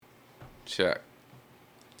Check.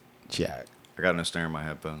 Check. I got no snare in my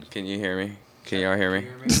headphones. Can you hear me? Can y'all hear me?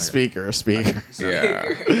 Speaker.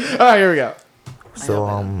 Yeah. All right, here we go. So,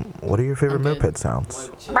 what are your favorite moped sounds?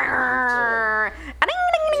 Fuck your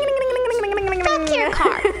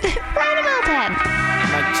car. Ride a moped.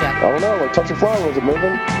 Mic check. I don't know, like touch a flower, was it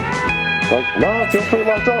moving? Like, nah, it feels pretty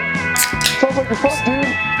locked up. Sounds like you're fucked, dude.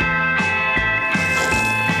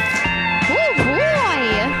 Oh boy.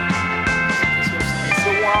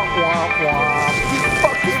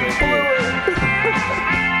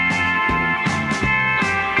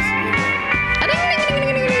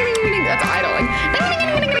 That's idling.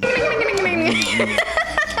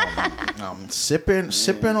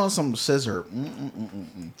 Sipping on some scissor.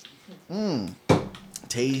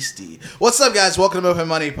 Tasty. What's up, guys? Welcome to Moped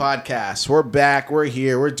Money Podcast. We're back. We're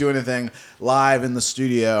here. We're doing a thing live in the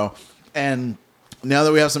studio. And now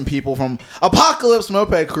that we have some people from Apocalypse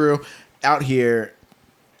Moped Crew out here,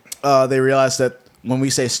 they realized that when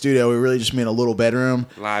we say studio, we really just mean a little bedroom.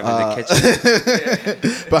 Live in the kitchen.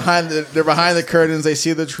 They're behind the curtains. They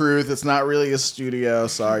see the truth. It's not really a studio.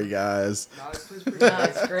 Sorry, guys. No,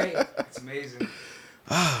 it's great. It's amazing.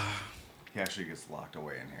 He actually gets locked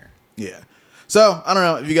away in here. Yeah. So, I don't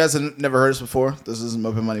know. If you guys have never heard us before, this is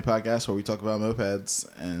Moped Money Podcast where we talk about mopeds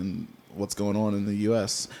and what's going on in the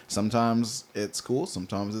U.S. Sometimes it's cool.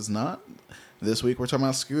 Sometimes it's not. This week we're talking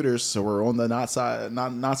about scooters, so we're on the not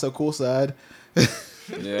so cool side.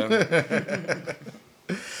 Yeah.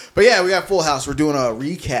 But yeah, we got Full House. We're doing a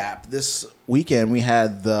recap. This weekend we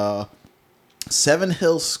had the Seven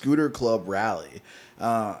Hills Scooter Club Rally.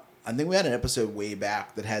 I think we had an episode way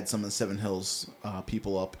back that had some of the Seven Hills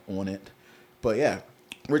people up on it. But yeah,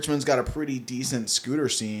 Richmond's got a pretty decent scooter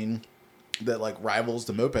scene that like rivals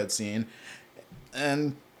the moped scene.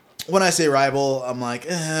 And when I say rival, I'm like,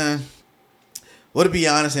 well, to be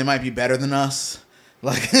honest, they might be better than us.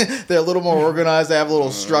 Like, they're a little more organized. They have a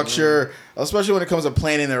little structure, especially when it comes to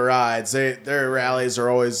planning their rides. Their rallies are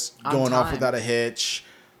always going off without a hitch.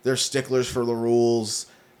 They're sticklers for the rules.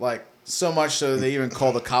 Like, so much so they even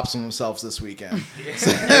call the cops on themselves this weekend.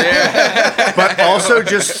 But also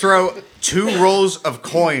just throw 2 rolls of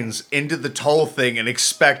coins into the toll thing and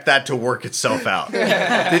expect that to work itself out. Did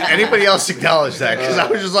anybody else acknowledge that? Because I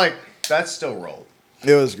was just like, that's still rolled.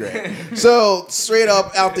 It was great. So, straight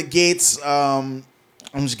up out the gates, I'm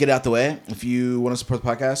just get out the way. If you want to support the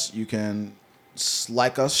podcast, you can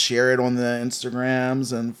like us, share it on the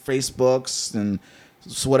Instagrams and Facebooks and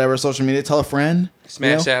whatever social media. Tell a friend.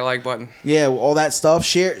 Smash that like button. Yeah, all that stuff.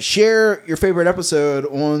 Share your favorite episode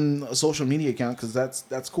on a social media account because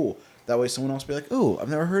that's cool. That way someone else will be like, oh, I've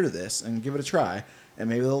never heard of this, and give it a try. And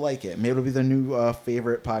maybe they'll like it. Maybe it'll be their new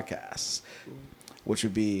favorite podcast, which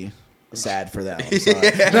would be sad for them. I'm sorry.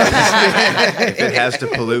 If it has to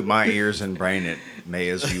pollute my ears and brain, it may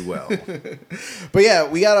as you well. But yeah,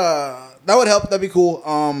 we got that would help. That'd be cool.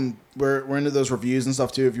 We're into those reviews and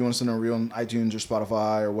stuff too. If you want to send a review on iTunes or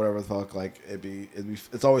Spotify or whatever the fuck, like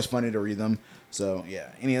it's always funny to read them. So yeah,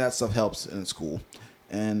 any of that stuff helps and it's cool.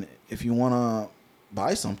 And if you want to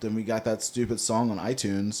buy something, we got that stupid song on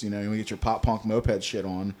iTunes. You know, you get your pop punk moped shit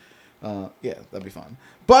on. Yeah, that'd be fun.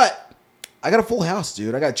 But I got a full house,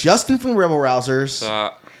 dude. I got Justin from the Rebel Rousers.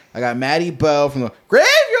 I got Maddie Bow from the Graveyard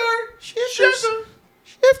Shifters.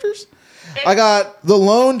 I got the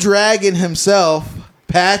Lone Dragon himself,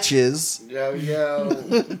 Patches. Yo.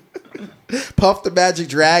 Puff the Magic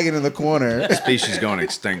Dragon in the corner. Species going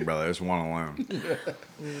extinct, brother. There's one alone.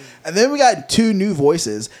 And then we got 2 new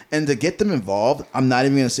voices. And to get them involved, I'm not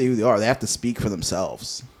even going to say who they are. They have to speak for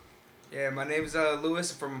themselves. Yeah, my name's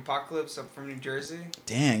Lewis from Apocalypse. I'm from New Jersey.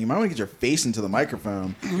 Dang, you might want to get your face into the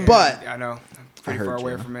microphone. But I know. I'm pretty heard far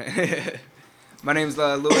away you. from it. My name's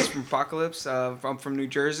Lewis from Apocalypse. I'm from New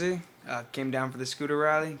Jersey. Came down for the scooter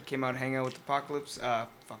rally. Came out hang out with Apocalypse.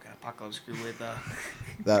 Fucking Apocalypse crew with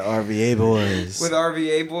that RVA boys. with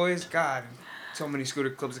RVA boys. God, so many scooter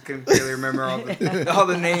clubs. I couldn't really remember all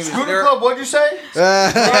the names. Scooter Club, what'd you say? They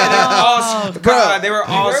were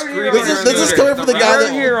all scooter. This is coming from the guy We're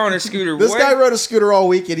that here on a scooter. This boy. guy rode a scooter all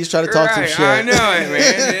weekend. He's trying to talk some Right, shit. I know it,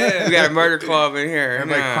 man. Yeah. We got a murder club in here.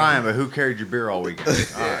 Everybody No. crying, but who carried your beer all weekend?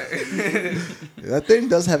 All right. That thing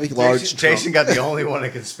does have a large Jason trunk. got the only one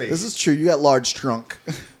that can speak. This is true. You got large trunk.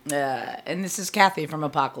 And this is Kathy from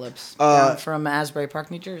Apocalypse. I'm from Asbury Park,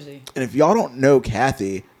 New Jersey. And if y'all don't know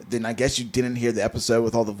Kathy, then I guess you didn't hear the episode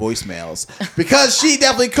with all the voicemails because she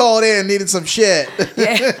definitely called in and needed some shit.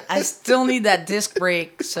 Yeah, I still need that disc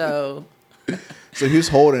brake, so So who's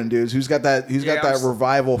holding, dudes? Who's got that? Who's got Yeah, that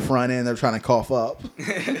revival front end? They're trying to cough up.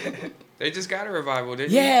 They just got a revival,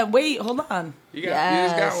 didn't Yeah, wait, hold on. you? You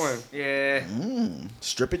just got one. Yeah.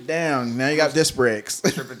 Strip it down. Now you got disc brakes.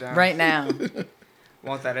 Strip it down. Right now.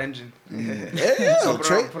 Want that engine? Yeah, So put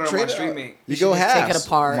it on my street meet. You go should just halves. take it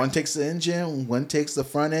apart. One takes the engine, one takes the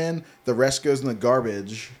front end, the rest goes in the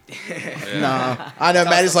garbage. Nah, I know.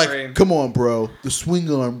 Maddie's like, frame. come on, bro. The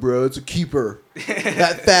swing arm, bro. It's a keeper.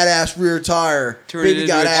 That fat ass rear tire. Turn Baby it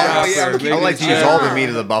got into a ass. Oh, yeah, I'm I like to use all the meat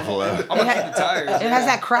of the buffalo. I'm gonna keep the tires. It has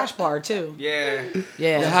that crash bar too. Yeah.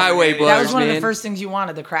 Yeah. The highway That bars, That was one of man. the first things you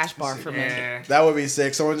wanted, the crash bar for me. Yeah. That would be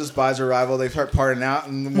sick. Someone just buys a rival. They start parting out,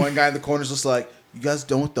 and one guy in the corner's just like, "You guys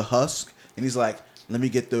done with the husk?" And he's like, "Let me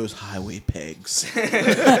get those highway pegs." Who are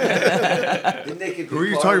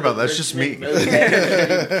you talking about? That's just me.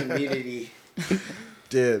 Community.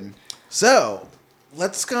 Dude. So,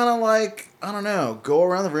 let's kind of like, I don't know, go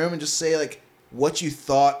around the room and just say like what you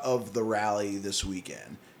thought of the rally this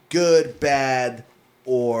weekend. Good, bad,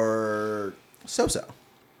 or so-so.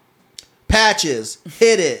 Patches,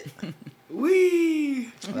 hit it.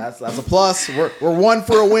 Wee. That's a plus. We're one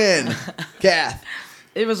for a win. Kath.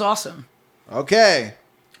 It was awesome. Okay.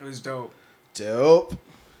 It was dope. Dope.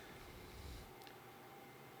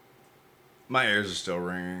 My ears are still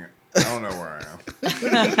ringing. I don't know where I am.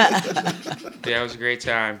 Yeah, it was a great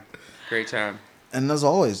time. Great time. And as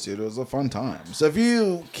always, dude, it was a fun time. So if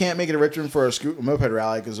you can't make it to Richmond for a moped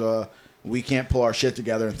rally because we can't pull our shit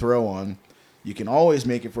together and throw one, you can always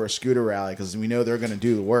make it for a scooter rally because we know they're going to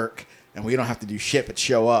do the work and we don't have to do shit but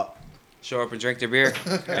show up. Show up and drink their beer.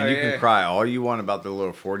 And you can cry all you want about the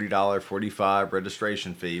little $40, $45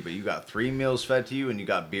 registration fee, but you got 3 meals fed to you and you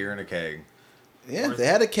got beer in a keg. Yeah, they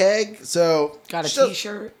had a keg. So Got a just-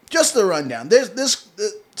 t-shirt. Just the rundown. There's this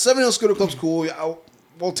Seven Hills Scooter Club's cool.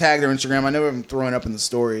 We'll tag their Instagram. I know I'm throwing up in the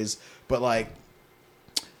stories, but like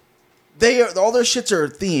all their shits are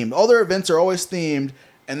themed. All their events are always themed,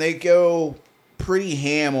 and they go pretty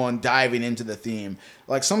ham on diving into the theme.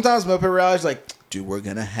 Like sometimes moped rallies, like, dude, we're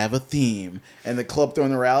gonna have a theme, and the club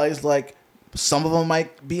throwing the rallies, like some of them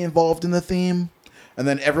might be involved in the theme. And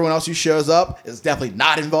then everyone else who shows up is definitely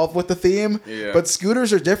not involved with the theme. Yeah. But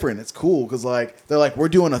scooters are different. It's cool because like they're like, we're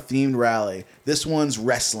doing a themed rally. This one's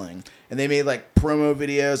wrestling, and they made like promo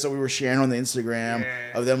videos that we were sharing on the Instagram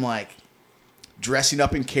of them like dressing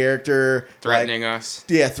up in character, Threatening like, us.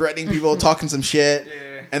 yeah, threatening people, talking some shit.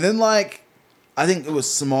 Yeah. And then like I think it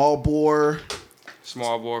was Small Bore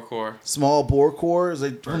Small Core is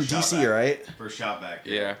like from First shot DC, back. right? First shot back.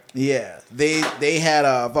 Yeah. Yeah, they had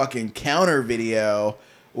a fucking counter video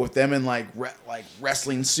with them in like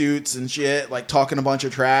wrestling suits and shit, like talking a bunch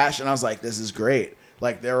of trash, and I was like, this is great.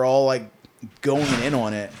 Like they're all like going in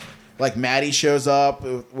on it. Like Maddie shows up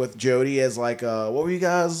with Jody as like what were you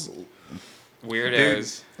guys?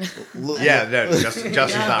 Weirdos. Yeah, no, Justin's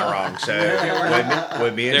not wrong. So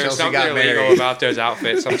when me and There's Chelsea something got illegal married, about those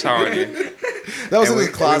outfits. I'm telling you. That was in and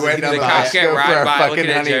his closet. we went down The to cops get Costco right for our by fucking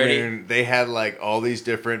looking at Jody. honeymoon. They had like all these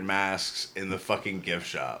different masks in the fucking gift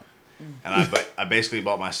shop. And I basically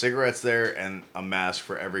bought my cigarettes there and a mask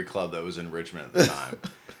for every club that was in Richmond at the time.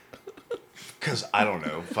 Because I don't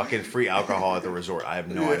know, fucking free alcohol at the resort. I have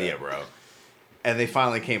no idea, bro. And they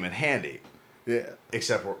finally came in handy. Yeah.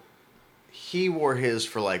 Except for he wore his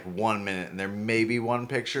for like 1 minute, and there may be one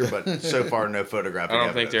picture, but so far no photographic I don't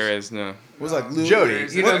evidence. think there is, no. It was like Lou, Jody,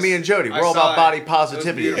 you know me and Jody, we're all about body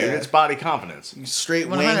positivity, dude. beautiful. It's body confidence. straight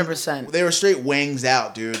 100%. They were straight wings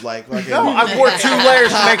out, dude. Like fucking No, I wore 2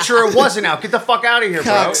 layers to make sure it wasn't out. Get the fuck out of here,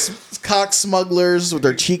 bro. cock smugglers with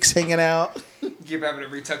their cheeks hanging out. Keep having to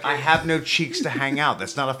retuck I have no cheeks to hang out.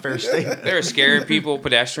 That's not a fair statement. They were scaring people,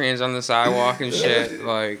 pedestrians on the sidewalk and shit.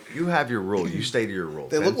 Like, You have your rule. You stay to your rule.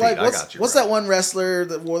 They 10 look feet, like I got you, what's bro. that one wrestler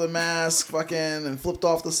that wore the mask, fucking, and flipped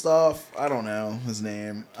off the stuff? I don't know his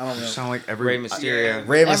name. I don't You know. sound like every Rey Mysterio.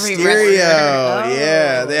 Ray Every Mysterio. wrestler.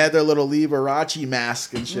 Yeah, Oh. they had their little Liberace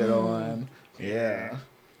mask and shit on. Yeah.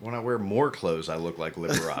 When I wear more clothes, I look like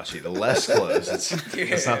Liberace. The less clothes,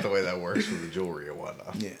 that's not the way that works with the jewelry and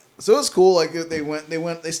whatnot. Yeah. So it's cool. Like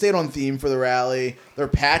they stayed on theme for the rally. Their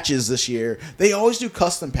patches this year, they always do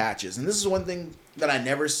custom patches, and this is one thing that I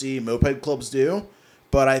never see moped clubs do,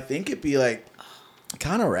 but I think it'd be like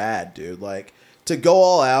kind of rad, dude. Like to go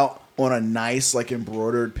all out on a nice like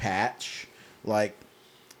embroidered patch. Like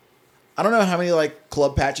I don't know how many like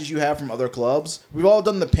club patches you have from other clubs. We've all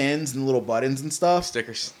done the pins and little buttons and stuff.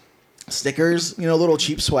 Stickers, you know, little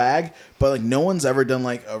cheap swag, but like no one's ever done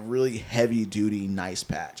like a really heavy duty nice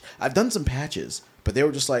patch. I've done some patches, but they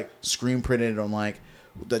were just like screen printed on like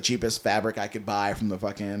the cheapest fabric I could buy from the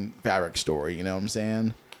fucking fabric store, you know what I'm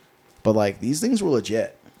saying? But like these things were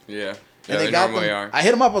legit. Yeah. And Yeah, they they got normally them. are. I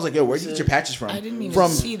hit them up. I was like, "Yo, where'd you get your patches from?" I didn't even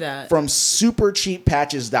from, see that. From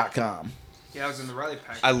supercheappatches.com. Yeah, I was in the rally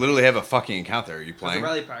pack. I literally have a fucking account there. Are you It was a playing?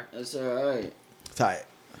 rally pack. That's alright. Tight.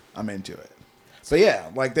 I'm into it. But yeah,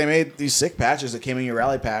 like they made these sick patches that came in your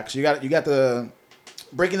rally packs. You got the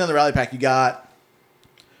breaking down the rally pack. You got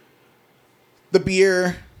the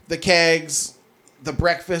beer, the kegs, the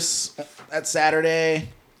breakfast at Saturday,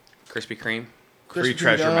 Krispy Kreme, Free Krispy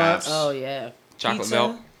treasure Donuts. maps. Oh yeah. chocolate Pizza?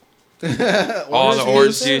 milk, all the Pizza,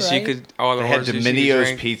 orange juice you right? could, all the They had orange juice you could Domino's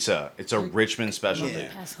drink. pizza. It's a Richmond specialty. Yeah.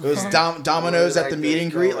 It was Domino's at the Like meet those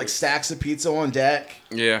and greet, like colors. stacks of pizza on deck,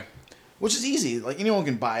 Yeah, which is easy. Like anyone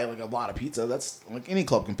can buy like a lot of pizza. That's like any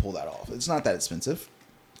club can pull that off. It's not that expensive.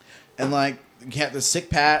 And like you have the sick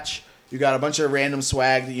patch. You got a bunch of random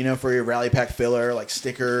swag that you know for your rally pack filler, like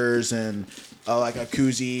stickers and like a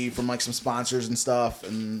koozie from like some sponsors and stuff.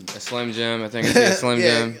 And a Slim Jim. I think it's a Slim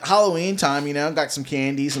yeah, Jim. Halloween time, you know, got some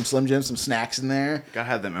candy, some Slim Jims, some snacks in there. Gotta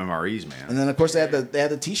have them MREs, man. And then of course they had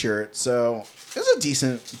the T-shirt. So it was a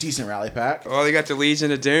decent rally pack. Well, they got the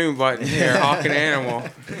Legion of Doom button here, Hawk and Animal.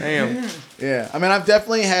 Damn. Yeah, I mean I've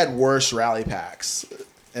definitely had worse rally packs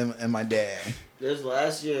in my day. This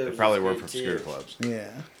last year. They was probably were good from too. scooter clubs. Yeah.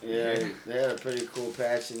 Yeah, they had a pretty cool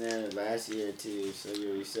patch in there last year too. So you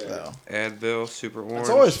already said. So Advil, Super Orange. it's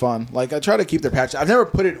always fun. Like I try to keep their patches. I've never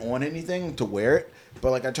put it on anything to wear it, but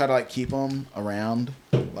like I try to like keep them around.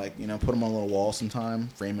 Like you know, put them on a little wall sometime,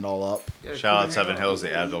 frame it all up. Yeah, Shout out cool. Seven Hills. The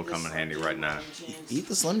Advil come in handy right now. Eat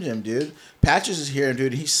the Slim Jim, dude. Patches is here,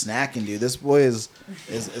 dude. He's snacking, dude. This boy is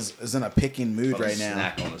in a picking mood right now.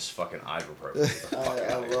 Snack on this fucking ibuprofen.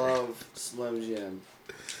 I love Slim Jim.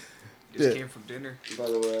 Just Yeah. came from dinner. By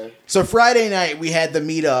the way, So Friday night we had the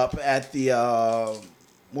meetup at the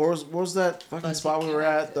what was that fucking Fuzzy spot we were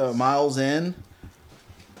at? The Cactus. Miles Inn.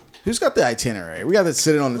 Who's got the itinerary? We got it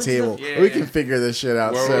sitting on the What's table. the- We Yeah. can figure this shit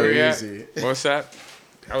out Where so were we at? easy. What's that?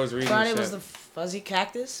 I was reading Friday shit. was the Fuzzy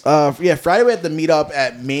Cactus. Yeah, Friday we had the meetup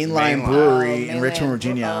at Mainline Mainline. Brewery in Mainland. Richmond,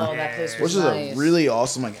 Virginia, Oh, that place which was is nice. a really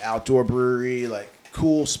awesome like outdoor brewery, like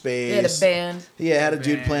cool space. They had a band. Yeah, had a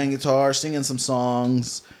dude Band. playing guitar, singing some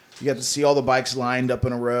songs. You got to see all the bikes lined up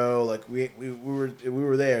in a row. Like we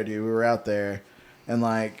were there, dude. We were out there, and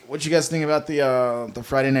like, what you guys think about the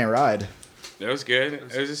Friday night ride? It was good.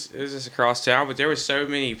 It was just across town, but there were so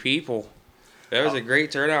many people. That was a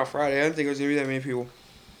great turnout Friday. I didn't think it was gonna be that many people.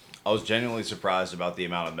 I was genuinely surprised about the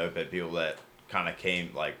amount of moped people that kind of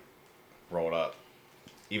came, like, rolled up.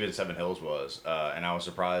 Even Seven Hills was. And I was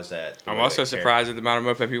surprised that... I'm also surprised at the amount of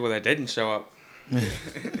moped people that didn't show up.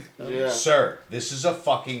 yeah. Sir, this is a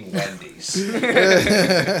fucking Wendy's.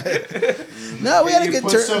 No, we had a good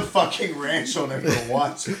put turn. some fucking ranch on it for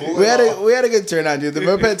once. Pull We it had off. we had a good turnout, dude. The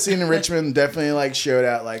moped scene in Richmond definitely like showed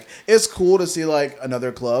out. Like it's cool to see like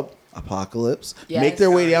another club, Apocalypse, Yes. make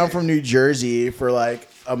their way down from New Jersey for like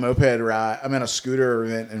a moped ride. I mean a scooter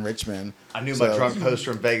event in Richmond. I knew So- my drunk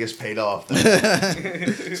poster in Vegas paid off.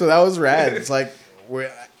 So that was rad. It's like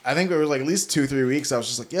I think it was like at least 2-3 weeks. I was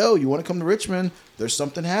just like, yo, you want to come to Richmond? There's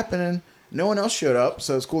something happening. No one else showed up,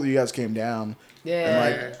 so it's cool that you guys came down. Yeah.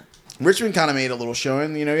 And like Richmond kind of made a little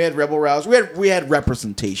showing. You know, we had Rebel Rouse. We had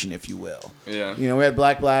representation, if you will. Yeah. You know, we had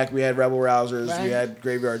Black, we had Rebel Rousers, Right. we had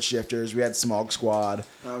Graveyard Shifters, we had Smog Squad,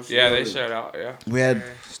 Yeah, they showed out. Yeah. we had Yeah.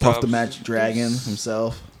 Puff the Stubbs. Magic Dragon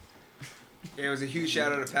himself. Yeah, it was a huge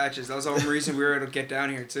shout out to Patches. That was the only reason we were able to get down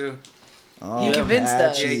here too. Oh, He convinced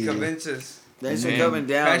us. Yeah, he Patchy. convinced us. Thanks for Man. coming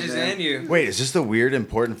down, Patches man. and you. Wait, is this the weird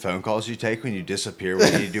important phone calls you take when you disappear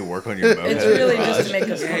when you need to do work on your moped? It's really just to make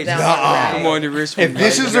us come down. Come on to Richmond. If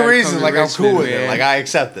this man. is You the gotta reason, come to like, I'm cool Richmond, with it. man. Like, I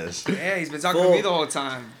accept this. Yeah, he's been talking to me the whole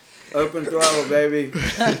time. Open throttle, baby.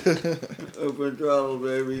 Open throttle,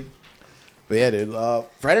 baby. But yeah, dude,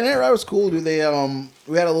 Friday Night Ride was cool, dude. They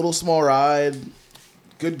we had a little small ride,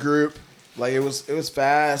 good group. Like it was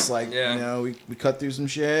fast. Like Yeah. you know, we cut through some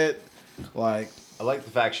shit. Like I like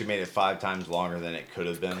the fact she made it 5 times longer than it could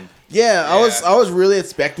have been. yeah, Yeah. I was really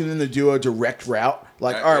expecting them to do a direct route.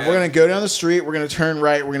 Like, all right, yeah. we're gonna go down the street, we're gonna turn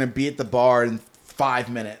right, we're gonna be at the bar in 5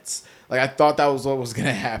 minutes. Like I thought that was what was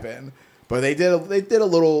gonna happen, but they did a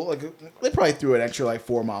little like they probably threw an extra like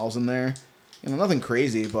 4 miles in there. You know, nothing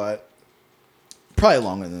crazy, but probably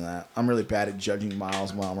longer than that. I'm really bad at judging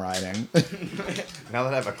miles while I'm riding. Now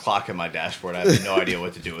that I have a clock in my dashboard, I have no idea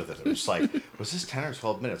what to do with it. I'm just like, was this 10 or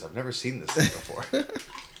 12 minutes? I've never seen this thing before.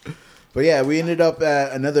 But yeah, we ended up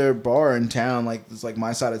at another bar in town, like it's like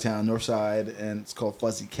my side of town, north side, and it's called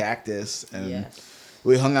Fuzzy Cactus. And Yes.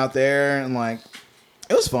 we hung out there and like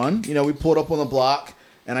it was fun. You know, we pulled up on the block,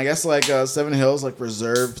 and I guess like Seven Hills like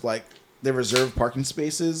reserved parking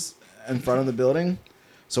spaces in front of the building.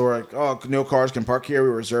 So we're like, oh, no cars can park here. We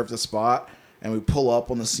reserved a spot, and we pull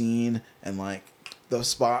up on the scene, and like the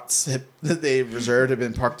spots that they reserved have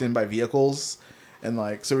been parked in by vehicles, and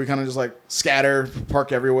like so we kind of just like scatter,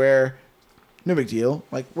 park everywhere. No big deal.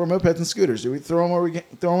 Like we're mopeds and scooters. Do we throw them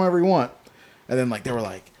wherever we want? And then like they were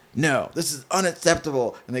like, no, this is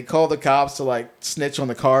unacceptable, and they called the cops to like snitch on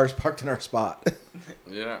the cars parked in our spot.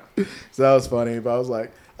 Yeah. So that was funny. But I was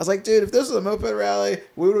like, dude, if this was a moped rally,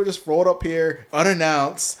 we would have just rolled up here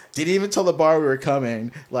unannounced. Didn't even tell the bar we were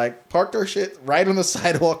coming. Like, parked our shit right on the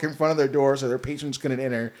sidewalk in front of their door so their patrons couldn't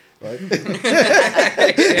enter. Like,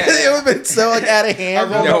 it would have been so like out of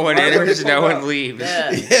hand. No one enters, no one leaves.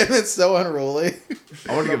 Yeah. Yeah, it's been so unruly.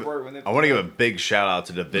 I want to give a big shout out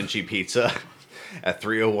to Da Vinci Pizza at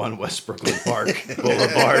 301 West Brooklyn Park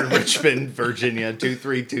Boulevard, Richmond, Virginia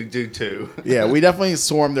 23222. Yeah, we definitely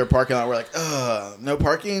swarmed their parking lot. We're like, no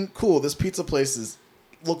parking? Cool, this pizza place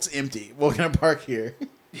looks empty. We're going to park here.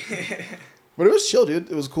 But it was chill,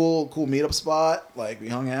 dude. It was cool meetup spot. Like, we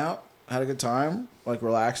hung out, had a good time, like,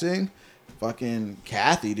 relaxing. Fucking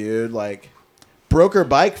Kathy, dude, like, broke her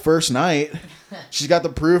bike first night. She's got the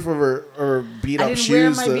proof of her beat up shoes. I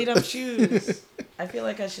didn't wear my beat up shoes. I feel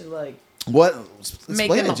like I should, like... What? Make Explain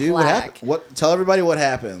them it, dude. a What plaque. happened? Tell everybody what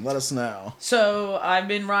happened. Let us know. So, I've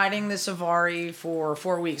been riding the Safari for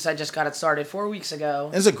 4 weeks. I just got it started 4 weeks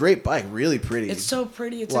ago. It's a great bike. Really pretty. It's so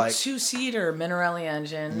pretty. It's Like- a 2-seater Minarelli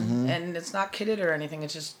engine, and it's not kitted or anything.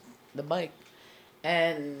 It's just the bike.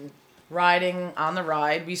 And riding on the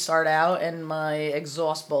ride, we start out, and my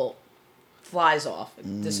exhaust bolt flies off.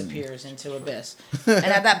 It disappears into abyss. And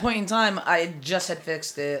at that point in time, I just had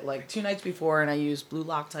fixed it like 2 nights before, and I used blue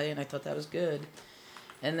Loctite, and I thought that was good.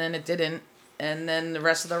 And then it didn't. And then the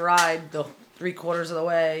rest of the ride, the 3/4 of the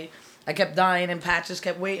way, I kept dying, and Patches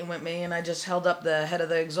kept waiting with me, and I just held up the head of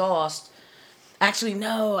the exhaust. Actually,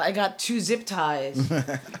 no, I got 2 zip ties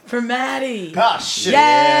for Maddie. Ah, shit.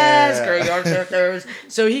 Yes, Yeah. Graveyard Circus.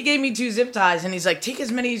 So he gave me 2 zip ties, and he's like, take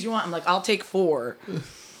as many as you want. I'm like, I'll take 4.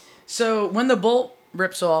 So when the bolt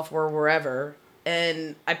rips off or wherever,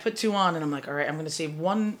 and I put 2 on, and I'm like, all right, I'm going to save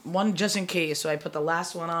one just in case. So I put the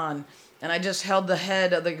last one on, and I just held the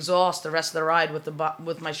head of the exhaust the rest of the ride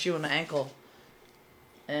with my shoe in the ankle.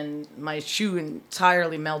 And my shoe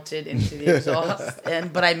entirely melted into the exhaust.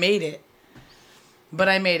 But I made it.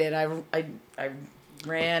 I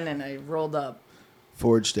ran and I rolled up,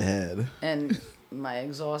 Forged ahead. and my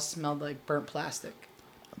exhaust smelled like burnt plastic.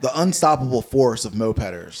 The unstoppable force of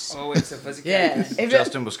mopeders. Oh, wait, so fuzzy Yeah. cats. If it-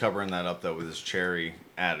 Justin was covering that up though with his cherry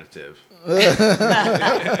additive.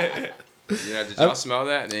 Yeah, did y'all smell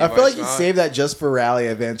that? I feel like you saved that just for rally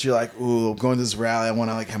events. You're like, ooh, I'm going to this rally. I want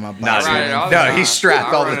to like have my bike. No, ride it all the time. he's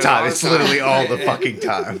strapped I all run the it time. all the It's time. literally all the fucking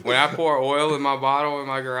time. When I pour oil in my bottle in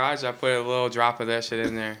my garage, I put a little drop of that shit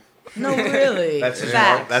in there. No, really.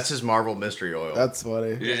 That's his Marvel mystery oil. That's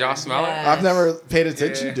funny. Did y'all smell Yeah. it? I've never paid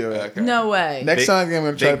attention to it. Okay. No way. Next Big- time I'm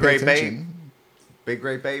going to try to Big pay Grape Babe. attention. Big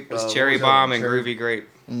Grape Vape. It's cherry bomb and groovy grape.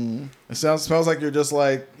 It smells like you're just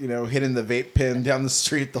like, hitting the vape pen down the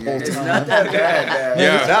street the whole It's time. not that bad.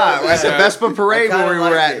 Yeah. Nah, at the Vespa parade I where kinda we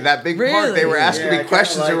were like at it. that big park, they were Really? asking Yeah, I me kinda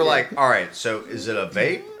questions. They like were it. like, "All right, so is it a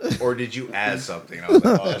vape or did you add something?" I was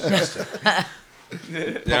like, "Oh, that's just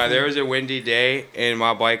it." No, there was a windy day and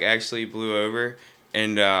my bike actually blew over,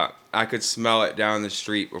 and I could smell it down the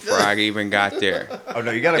street before I even got there. Oh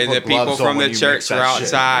no, you gotta And put the people gloves on from when the you church mix were that shit.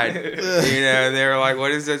 outside. And they were like,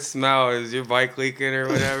 "What is that smell? Is your bike leaking or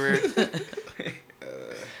whatever?"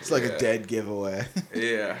 It's like a dead giveaway.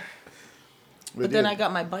 Yeah. But then I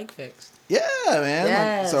got my bike fixed. Yeah, man.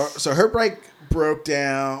 Yes. So her bike broke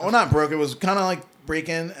down. Well, not broke. It was kind of like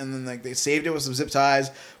breaking, and then like they saved it with some zip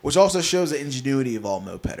ties, which also shows the ingenuity of all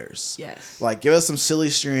mopeders. Yes. Like, give us some silly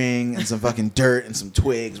string and some fucking dirt and some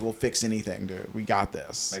twigs. We'll fix anything, dude. We got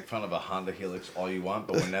this. Make fun of a Honda Helix all you want,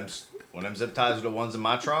 but when them zip ties are the ones in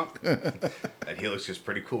my trunk, that Helix is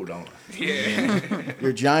pretty cool, don't it?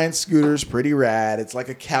 Your giant scooter's pretty rad. It's like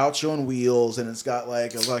a couch on wheels, and it's got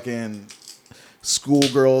like a fucking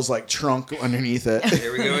schoolgirl's like trunk underneath it.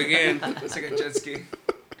 Here we go again. It's like a jet ski.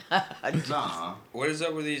 Nah. What is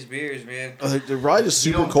up with these beers, man? They're probably just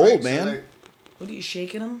You super don't cold, drink, so man. What are you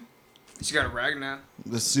shaking them? She got a rag now.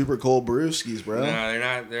 The super cold brewskis, bro.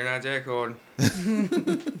 No, they're not that cold.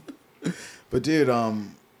 But dude, I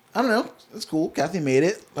don't know. It's cool. Kathy made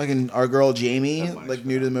it. Like our girl Jamie, like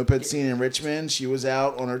new to the moped scene in Richmond, she was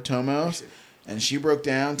out on her Tomos, and she broke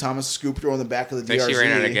down. Thomas scooped her on the back of the I DRZ. think she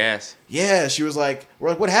ran out of gas. Yeah, she was like, we're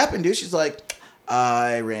like, what happened, dude? She's like,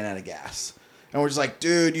 I ran out of gas. And we're just like,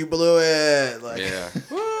 dude, you blew it. Like, Yeah.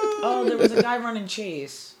 Oh, there was a guy running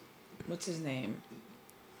Chase. What's his name?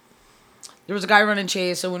 There was a guy running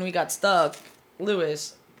Chase, so when we got stuck,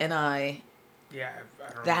 Lewis and I, Yeah,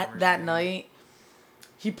 I don't that remember his name. night,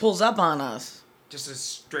 he pulls up on us. Just a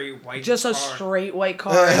straight white Just a car. straight white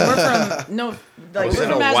car. And we're from Was we're it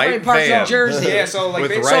from a Asbury white Park, van? New Jersey. Yeah, so like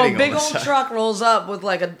With basically- So writing a big on the old side. truck rolls up with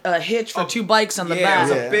like a hitch for 2 bikes on the yeah, back.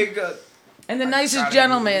 it was a big. And the nicest Sorry,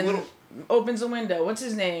 gentleman little- opens the window. What's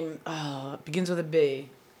his name? Oh, it begins with a B.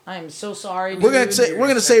 I am so sorry. We're dude.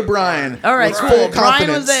 gonna say Brian. All right, with cool. full Brian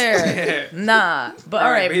was confidence. there. Nah, but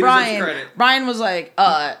all Right, right, but he deserves Brian. credit. Brian was like,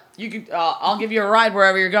 you could. I'll give you a ride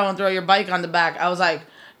wherever you're going. Throw your bike on the back. I was like,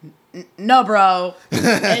 no, bro.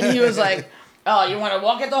 And he was like, oh, you want to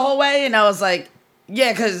walk it the whole way? And I was like,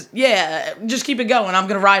 yeah, just keep it going. I'm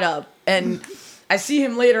gonna ride up. And I see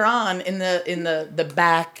him later on in the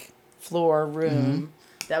back floor room.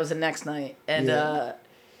 That was the next night, and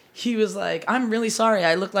he was like, I'm really sorry.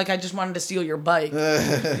 I looked like I just wanted to steal your bike.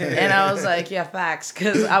 And I was like, yeah, facts.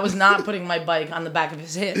 Because I was not putting my bike on the back of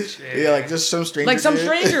his hitch. Yeah, like just some stranger. Like some dude.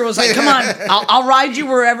 stranger was like, come on, I'll ride you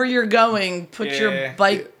wherever you're going. Put your Yeah.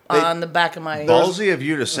 bike on the back of my... Ballsy of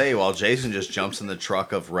you to say while Jason just jumps in the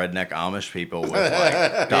truck of redneck Amish people with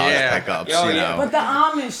like Dodge Yeah. pickups, Oh, you yeah. know. But the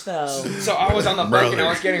Amish, though. So I was on the bike and Brother. I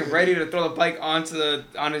was getting ready to throw the bike on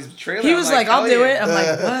his trailer. He I'm was like, I'll hell do yeah. it. I'm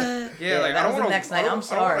like, what? Yeah, like that I was don't the want next night. I'm I don't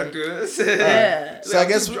sorry. want to do this. Yeah. So I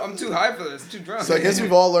guess I'm too high for this. Too drunk. So I guess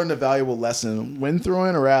we've all learned a valuable lesson. When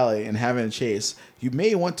throwing a rally and having a chase, you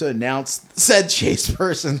may want to announce said chase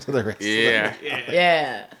person to the rest. Yeah.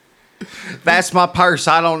 Yeah. That's my purse.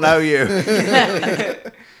 I don't know you.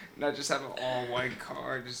 Not just have an all white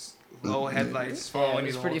car, just low headlights Yeah, following it you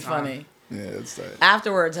was the pretty whole time. funny. Yeah, it's tight.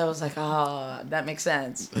 Afterwards, I was like, oh, that makes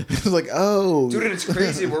sense. It's like, oh, Dude, and it's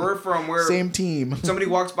crazy where we're from. Where same team. somebody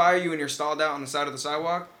walks by you and you're stalled out on the side of the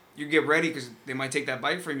sidewalk, you get ready because they might take that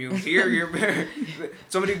bike from you. Here,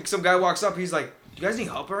 some guy walks up. He's like, "You guys need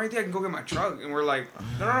help or anything? I can go get my truck." And we're like,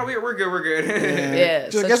 "No, we're good, we're good." Yeah,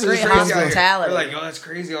 So I such guess it great just comes to- hospitality. We're like, "Yo, that's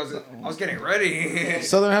crazy." I was getting ready.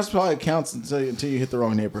 Southern hospitality counts until you hit the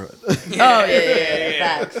wrong neighborhood. Oh, yeah.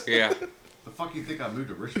 Facts. Yeah. The fuck you think I moved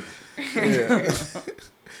to Richmond? Yeah.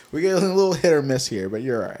 We get a little hit or miss here, but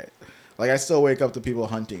you're all right. Like I still wake up to people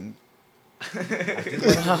hunting.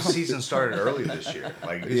 The season started early this year.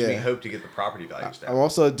 Like, it gives me Yeah. hope to get the property values down. I'm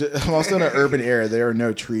also in an urban area. There are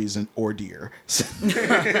no trees or deer. So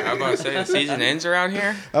I'm about to say the season ends around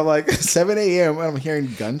here. I'm like 7 a.m. when I'm hearing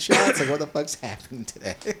gunshots. Like what the fuck's happening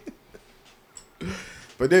today?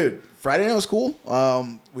 But dude, Friday night was cool.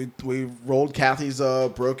 We rolled Kathy's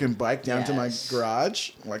broken bike down to my Yes.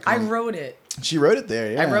 garage. Like I rode it. She rode it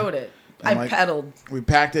there. Yeah, I rode it. And, I like, pedaled. We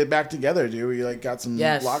packed it back together, dude. We like got some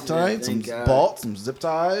Yes. Loctite, some thank God. bolts, some zip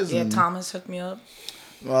ties. Yeah, and, Thomas hooked me up.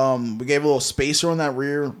 we gave a little spacer on that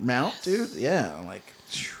rear mount, dude. Yeah, like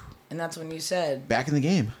phew, And that's when you said, back in the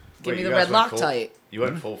game. give Wait, me you the guys red went full- Loctite. You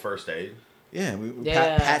went full first aid? Yeah, we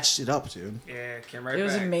Yeah. patched it up, dude. Yeah, came right It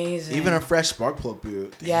was back. amazing. Even a fresh spark plug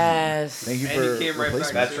boot. Damn. Yes. Thank you And for he came right back.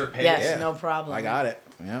 replacement. That's for pay. Yes, Yeah. no problem. I got it.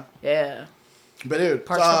 Yeah. Yeah. But dude,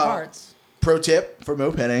 Parts for parts. Pro tip for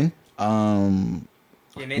mopeding.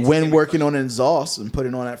 Yeah, Nancy When came working on an exhaust and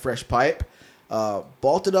putting on that fresh pipe,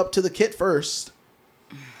 bolt it up to the kit first,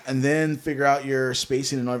 and then figure out your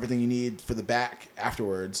spacing and everything you need for the back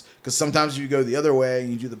afterwards. Because sometimes if you go the other way and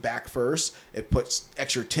you do the back first, it puts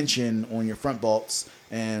extra tension on your front bolts,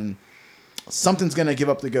 and something's gonna give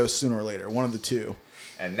up the ghost sooner or later. One of the two.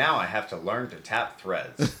 And now I have to learn to tap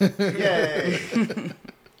threads. Yay!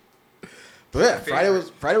 But yeah,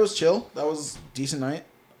 Friday was chill. That was a decent night.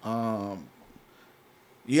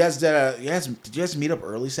 You guys did you guys meet up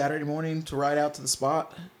early Saturday morning to ride out to the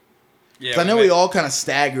spot? Yeah. 'Cause I know we all kind of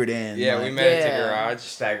staggered in. Yeah, like, we met at the Yeah. garage.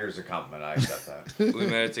 Stagger's a compliment. I accept that. We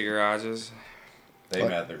met at the garages. They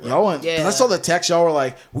met at the Y'all went. 'cause I Yeah. saw the text. Y'all were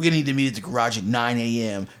like, "We're gonna need to meet at the garage at 9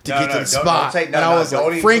 a.m. to No, get no, to the don't spot." say- no, and I no, was don't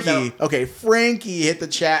like, even- "Frankie, okay." Frankie hit the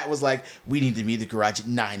chat. Was like, "We need to meet at the garage at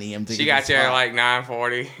 9 a.m. to She get got to the there at spot." like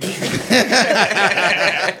 9:40.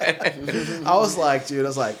 I was like, dude. I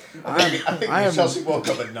was like, I am. Chelsea woke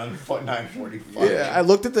up at 9:45. Yeah, I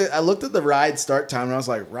looked at the ride start time and I was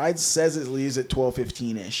like, ride says it leaves at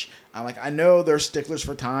 12:15 ish. I'm like, I know they're sticklers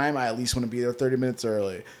for time. I at least want to be there 30 minutes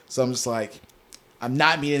early. So I'm just like, I'm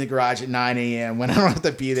not meeting in the garage at 9 a.m. when I don't have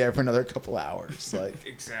to be there for another couple hours. Like,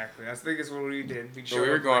 Exactly. I think it's what we did. So we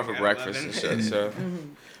were going for breakfast and shit. So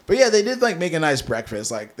but yeah, they did like make a nice breakfast.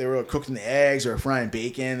 Like they were cooking the eggs or frying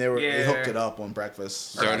bacon. They Yeah. hooked it up on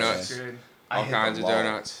breakfast. Donuts. Good. all hit kinds the of lull.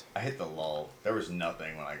 donuts. I hit the lull. There was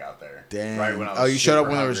nothing when I got there. Damn. Right when I was Oh, you showed up super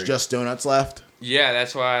when there was hungry. just donuts left. Yeah,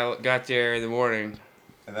 that's why I got there in the morning.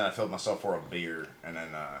 And then I filled myself for a beer, and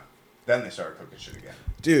then they started cooking shit again.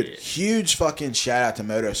 Dude, huge fucking shout out to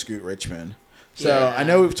Moto Scoot Richmond. So Yeah. I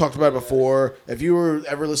know we've talked about it before. If you were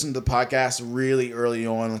ever listening to the podcast really early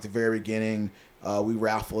on, like the very beginning, we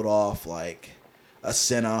raffled off like a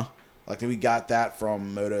Senna. Like we got that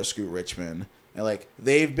from Moto Scoot Richmond, and like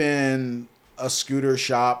they've been a scooter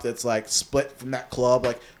shop that's like split from that club.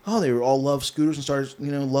 Like, oh, they all love scooters and started,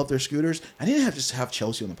 love their scooters. I didn't have just have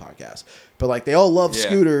Chelsea on the podcast, but like they all love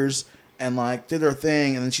scooters and like did their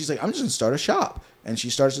thing. And then she's like, I'm just gonna start a shop. And she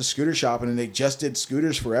starts a scooter shop, and they just did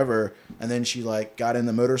scooters forever. And then she like got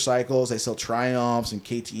into motorcycles. They sell Triumphs and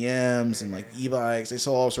KTMs and like e-bikes. They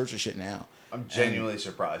sell all sorts of shit now. I'm genuinely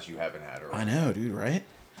surprised you haven't had her. I know, dude. Right?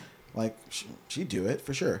 Like she'd do it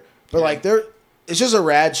for sure. But like it's just a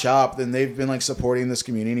rad shop. Then they've been like supporting this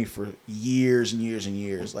community for years and years and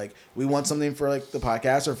years. Like we want something for like the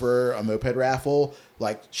podcast or for a moped raffle.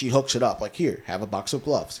 Like she hooks it up. Like here, have a box of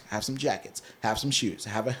gloves, have some jackets, have some shoes,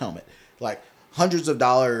 have a helmet. Like hundreds of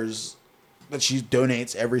dollars that she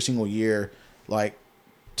donates every single year, like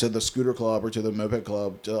to the scooter club or to the moped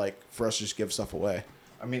club to like for us to just give stuff away.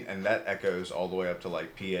 I mean, and that echoes all the way up to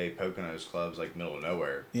like PA Poconos clubs, like middle of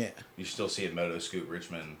nowhere. Yeah. You still see a Moto Scoot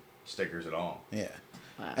Richmond stickers at all. Yeah.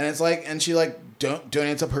 Wow. And it's like, and she like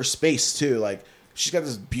donates up her space too. Like she's got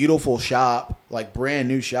this beautiful shop, like brand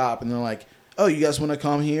new shop, and they're like, oh, you guys want to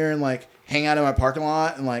come here and like hang out in my parking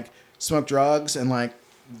lot and like smoke drugs and like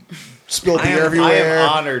spill beer everywhere. I am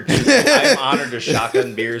honored. I am honored to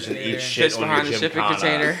shotgun beers and eat shit Piss on behind your the shipping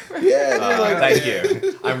Gymkhana. container. Yeah, Thank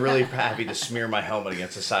you. I'm really happy to smear my helmet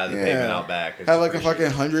against the side of the pavement out back. It's have like a appreciated.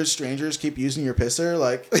 fucking 100 strangers keep using your pisser,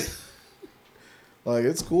 like, like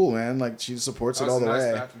it's cool, man. Like she supports it That all was the a nice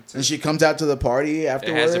way, bathroom, too. and she comes out to the party It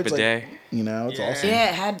afterwards. has a bidet. Like, it's awesome.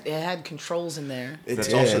 Yeah, it had controls in there. It That's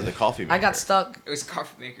did. also the coffee maker. I got stuck. It was a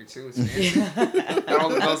coffee maker too. It's fancy. Got all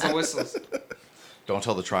the bells and whistles. Don't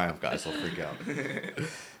tell the Triumph guys; they'll freak out.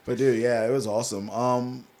 But dude, yeah, it was awesome.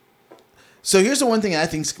 So here's the one thing I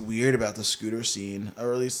think's weird about the scooter scene,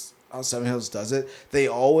 or at least how Seven Hills does it. They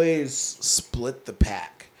always split the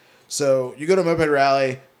pack. So you go to Moped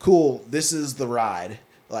Rally, cool. This is the ride.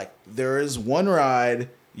 Like there is one ride.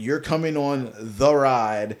 You're coming on the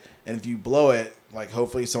ride, and if you blow it, like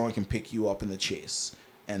hopefully someone can pick you up in the chase,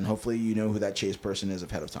 and hopefully you know who that chase person is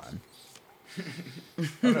ahead of time.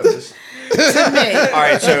 All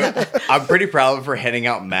right, so I'm pretty proud of them for handing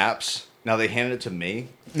out maps. Now they handed it to me.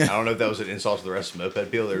 I don't know if that was an insult to the rest of the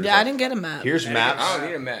moped people. They were just Yeah, I like, didn't get a map. Here's maps. I don't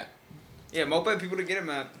need a map. Yeah, moped people to get a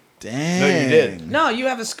map. Dang. No, you did. No, you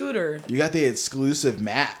have a scooter. You got the exclusive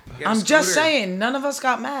map. Get a I'm just scooter. saying, none of us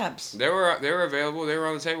got maps. They were available. They were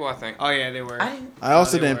on the table, I think. Oh yeah, they were. I didn't. I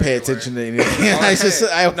also they didn't were, pay they attention were. to anything. I just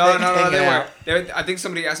I No, hanging they out. were. I think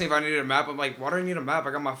somebody asked me if I needed a map. I'm like, why do I need a map?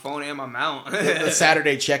 I got my phone and my mount. The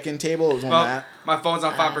Saturday check-in table was on Well, that. my phone's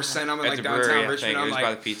on 5%. I'm in At like the downtown brewery, I Richmond. think. It I'm was by the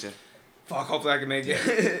like, pizza. fuck. Hopefully I can make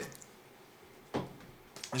it.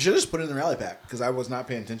 I should have just put it in the rally pack because I was not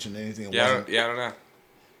paying attention to anything that Yeah, wasn't I don't know.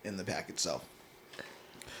 in the pack itself.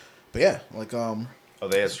 But yeah, like Oh,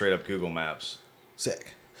 they had straight up Google Maps.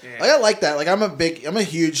 sick. Yeah. Like I like that. Like I'm a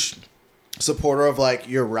huge supporter of like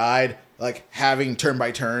your ride, like having turn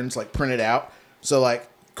by turns like printed out. So like,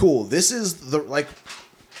 cool. This is the like.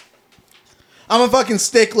 I'm a fucking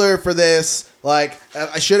stickler for this. Like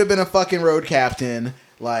I should have been a fucking road captain.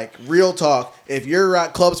 Like real talk. If your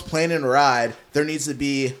club's planning a ride, there needs to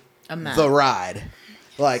be A map. the ride.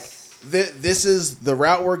 Like this is the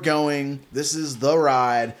route we're going. This is the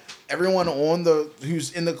ride. Everyone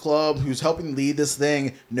who's in the club, who's helping lead this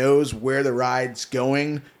thing, knows where the ride's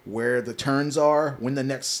going, where the turns are, when the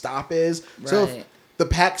next stop is. So if Right. the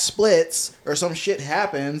pack splits or some shit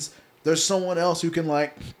happens, there's someone else who can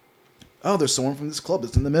like, oh, there's someone from this club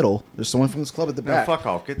that's in the middle. There's someone from this club at the No, back. fuck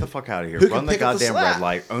off. Get the fuck out of here. Who can Run the pick up the goddamn slack? red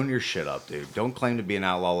light. Own your shit up, dude. Don't claim to be an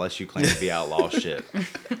outlaw unless you claim to be outlaw shit.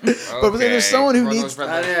 But then there's someone who Run needs- those red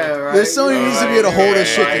I lights. know, right? There's someone who needs to be able to hold his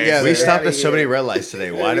shit Right. together. We stopped outta at so many here. red lights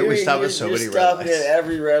today. Why did we stop at so many red stopping lights? at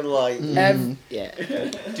every red light. Yeah.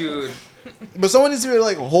 Dude, But someone needs to be able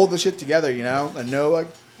to like hold the shit together, you know, and know like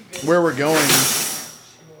where we're going.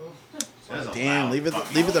 Damn, leave it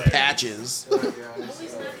the patches.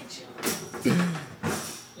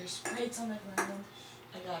 Your sprite's on the ground.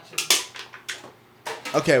 I got you.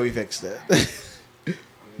 Okay, we fixed it.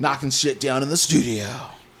 Knocking shit down in the studio,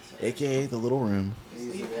 aka the little room.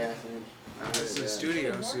 it's a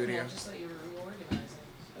studio. Just thought you were reorganizing.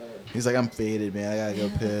 He's like, I'm faded, man. I gotta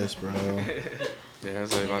go piss, bro. Yeah, I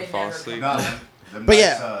was like, about to fall asleep. No, But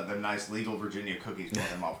yeah. the nice legal Virginia cookies put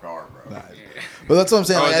them off guard, bro. But that's what I'm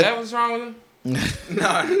saying. Oh, like, is that what's wrong with him?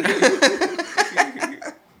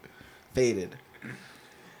 faded.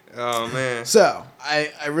 Oh, man. So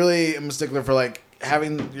I really am a stickler for like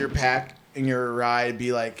having your pack and your ride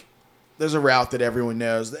be like there's a route that everyone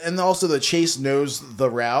knows, and also the chase knows the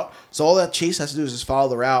route. So all that chase has to do is just follow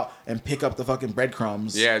the route and pick up the fucking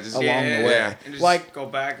breadcrumbs along the way. Yeah. And just Like, go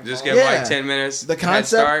back. And Just follow. give Yeah. like 10 minutes. the head concept,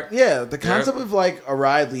 start. the concept of like a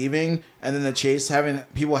ride leaving and then the chase having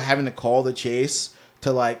to call the chase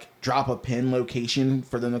to like drop a pin location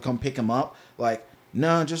for them to come pick them up. Like,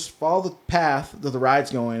 no, just follow the path that the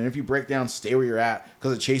ride's going, and if you break down, stay where you're at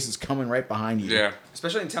because the chase is coming right behind you. Yeah.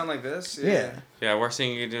 Especially in town like this. Yeah. Yeah, worst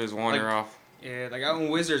thing you can do is wander Like- off. Yeah, like out in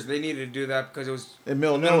Wizards, they needed to do that because it was In the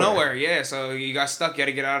middle of middle of nowhere. nowhere. Yeah, so you got stuck. You had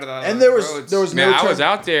to get out of the And there was roads. no Man, I turn- was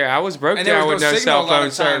out there. I was broke and there down was with no no signal cell a lot phone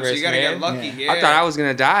of times, service, so you gotta man. get lucky. Yeah. Yeah. I thought I was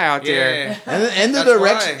gonna die out there. Yeah. And the That's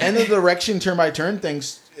direction why. and the direction turn by turn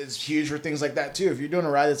things is huge for things like that too. If you're doing a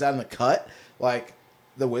ride that's out in the cut, like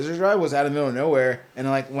the Wizards ride was out in the middle of nowhere, and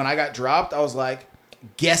like when I got dropped, I was like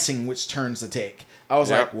guessing which turns to take. I was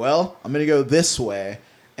Yep. like, well, I'm gonna go this way,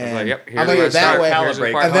 and Like, yep, I'm gonna go here's that where way. I start.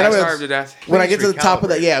 Calibrate. And then I I was- starved to death. When I Please get to the top of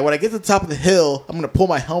the recalibrate. when I get to the top of the hill, I'm gonna pull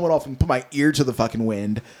my helmet off and put my ear to the fucking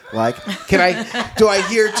wind. Like, do I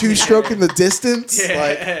hear two stroke in the distance?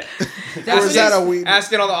 Like, or is that a weed?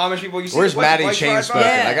 Asking all the Amish people, you see Where's the white Maddie bike chain ride smoking? by?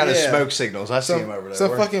 Yeah. I got his Yeah. smoke signals. I see him over there. Some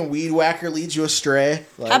Where- fucking weed whacker leads you astray.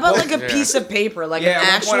 Like, How about what? like a Yeah. piece of paper, like Yeah, an at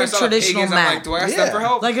one point I actual saw the traditional pagans, I'm map, like, do I ask Yeah. them for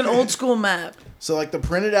help? like an old school map? So like the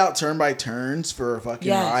printed out turn by turns for a fucking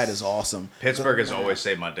Yes. ride is awesome. Pittsburgh has always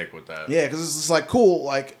saved my dick with that. Yeah, because it's just like cool.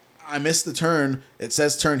 Like I missed the turn. It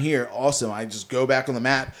says turn here. Awesome. I just go back on the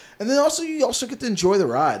map, and then also you also get to enjoy the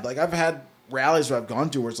ride. Like I've had rallies where I've gone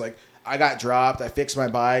to where it's like I got dropped. I fixed my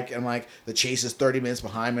bike, and like the chase is 30 minutes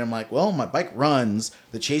behind me. I'm like, well, my bike runs.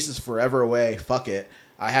 The chase is forever away. Fuck it.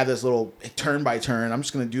 I have this little turn by turn. I'm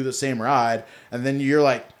just gonna do the same ride, and then you're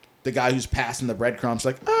like the guy who's passing the breadcrumbs.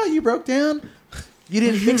 Like, oh, you broke down. You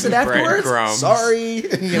didn't fix it afterwards. Breadcrumbs. Sorry.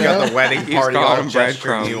 You got the wedding He's party calling all them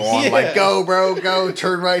gesturing breadcrumbs. you on. Yeah. Like, go, bro, go.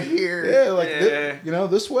 Turn right here. Yeah, like Yeah.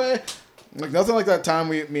 this way. Like nothing like that time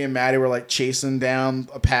me and Maddie were like chasing down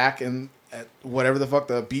a pack and at whatever the fuck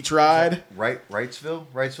the beach ride.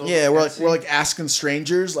 Wrightsville? Yeah, we're like asking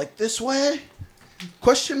strangers like this way?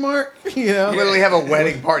 Question mark? You know? We literally have a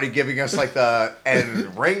wedding party giving us like the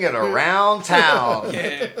and ring it around town.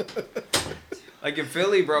 Yeah. Like in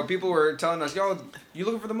Philly, bro, people were telling us, yo, you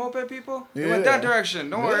looking for the moped people? They went that Yeah. direction.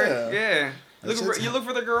 Don't Yeah. worry. Yeah. That's You look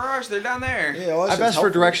for the garage. They're down there. Yeah, all that I've shit's asked for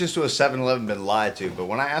helpful. directions to a 7-Eleven, been lied to, but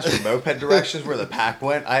when I ask for moped directions where the pack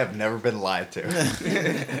went, I have never been lied to. I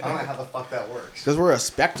don't know how the fuck that works. Because we're a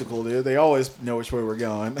spectacle, dude. They always know which way we're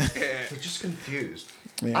going. They're just confused.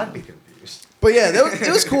 Yeah. I'd be confused. But yeah,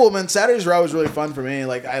 it was cool, man. Saturday's ride was really fun for me.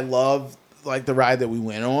 Like I love like the ride that we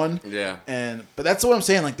went on. Yeah. But that's what I'm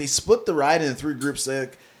saying. Like they split the ride into 3 groups.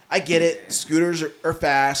 Like I get it. Scooters are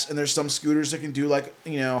fast, and there's some scooters that can do like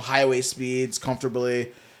highway speeds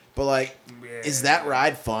comfortably. But like, is that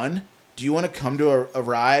ride fun? Do you want to come to a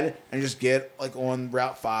ride and just get like on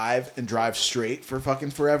Route 5 and drive straight for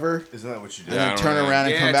fucking forever, Isn't that what you do? and Yeah, I then don't turn know. around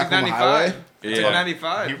and Yeah, come I back took on the highway? 95. I took Yeah.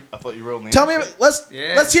 95. I thought you rolled Tell me, let's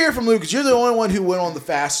Yeah. hear from Luke, because you're the only one who went on the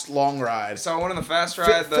fast long ride. So I went on the fast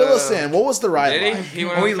ride. Fill us in. What was the ride Did he? like? He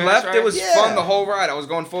went When we on a left, fast it ride? was Yeah. fun the whole ride. I was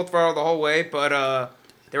going full throttle the whole way, but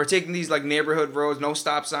they were taking these like neighborhood roads, no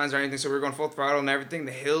stop signs or anything, so we were going full throttle and everything.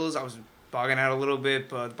 The hills, I was bogging out a little bit,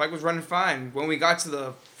 but the bike was running fine. When we got to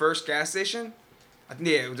the first gas station, I think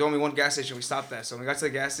it was only one gas station we stopped at. So when we got to the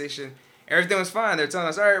gas station, everything was fine. They're telling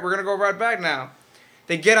us, all right, we're gonna go ride back now.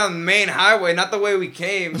 They get on the main highway, not the way we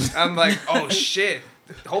came. I'm like, oh shit.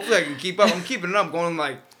 Hopefully I can keep up. I'm keeping it up, going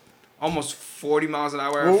like almost 40 miles an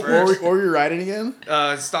hour at What first. were you riding again?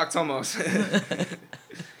 Stock Tomos.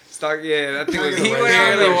 Stock, yeah, that thing was He barely. went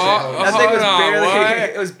out the wall. That thing was Hold on, barely. what?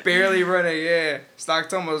 It was barely running. Yeah, Stock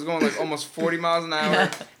Tomos was going like almost 40 miles an hour.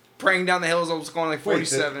 Praying down the hills, I was going like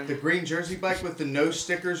 47. the green jersey bike with the no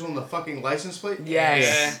stickers on the fucking license plate?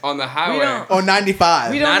 Yes. On the We highway. don't. Oh,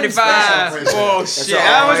 95. We don't 95. inspect. Oh That's shit, all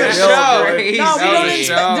that was a right. show. No, That we was don't a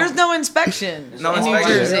inspect. show. There's no inspection. No in New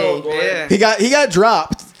inspection. Jersey. Yeah. He got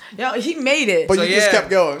dropped, Yeah, he made it. but you just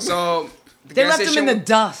kept going. So the They gas left him station- in the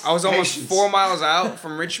dust. I was almost Patience. 4 miles out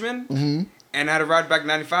from Richmond, and I had to ride back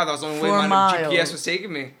 95. That was the only way 4 my miles. GPS was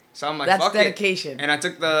taking me. So I'm like, That's fuck dedication. it. And I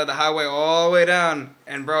took the highway all the way down.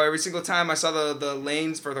 And bro, every single time I saw the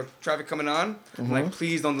lanes for the traffic coming on, I'm like,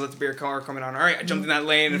 please don't let the beer car coming on. All right, I jumped in that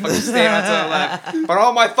lane and fucking stayed on to the left. But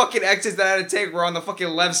all my fucking exits that I had to take were on the fucking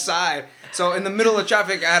left side. So in the middle of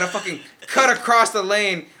traffic, I had to fucking cut across the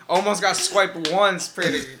lane. Almost got swiped once,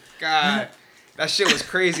 pretty God. That shit was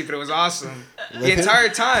crazy, but it was awesome. The entire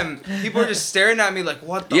time, people were just staring at me like,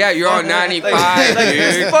 "What the?" Yeah, you're fuck? on 95, like dude.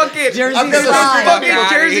 this fucking Jersey I'm this slide. fucking Fuck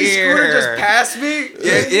outta Jersey scooter here. just passed me.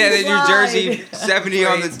 Yeah, then New Slide. Jersey 70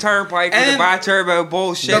 on the turnpike with And the bi-turbo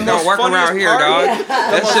bullshit. the Don't most work around funniest here, part- dog.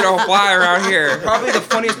 That shit don't fly around here. Probably the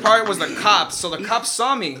funniest part was the cops. So the cops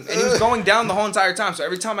saw me, and he was going down the whole entire time. So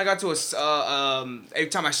every time I got to every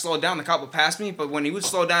time I slowed down, the cop would pass me. But when he would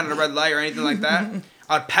slow down at a red light or anything like that,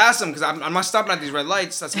 I'd pass him because I'm not stopping at these red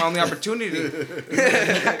lights. That's my only opportunity.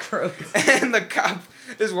 And the cop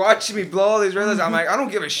is watching me blow all these red lights. I'm like, I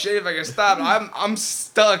don't give a shit if I get stopped. I'm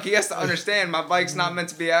stuck. He has to understand my bike's not meant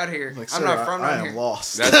to be out here. Like, I'm sir, not from I around am here.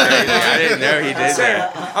 lost. That's crazy. I didn't know he did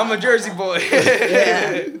that. I'm a Jersey boy.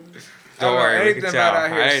 Don't worry, we anything can about tell.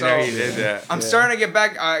 out here. I didn't know So he did that. I'm starting to get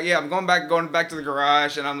back. I'm going back to the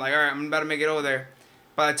garage, and I'm like, all right, I'm about to make it over there.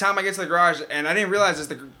 By the time I get to the garage, and I didn't realize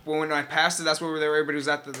this, when I passed it, that's where everybody was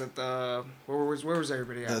at where was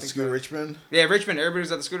everybody? I think Scooter Richmond. Yeah, Richmond. Everybody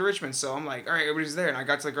was at the Scooter Richmond. So I'm like, all right, everybody's there. And I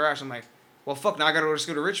got to the garage. I'm like, well, fuck, now I gotta go to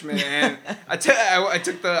Scooter Richmond. And I took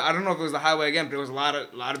the, I don't know if it was the highway again, but there was a lot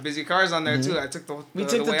of busy cars on there too. I took We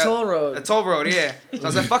took the way toll out, road. the toll road, yeah. So I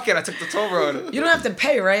was like, fuck it, I took the toll road. You don't have to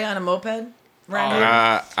pay, right, on a moped? Around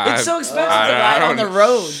here? It's so expensive to I ride on the don't-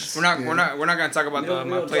 roads. We're not gonna talk about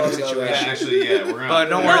my plate situation. Actually, yeah, we're But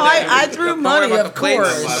don't No, worry. I threw don't worry money, about of the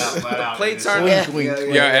plates. course. The plates aren't. Wink, wink,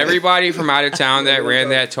 wink. Yo, everybody from out of town that ran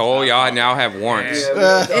that toll, y'all now have warrants.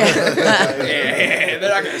 Yeah, they're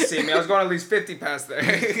not gonna see me. I was going at least 50 past there.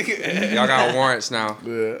 Y'all got warrants now.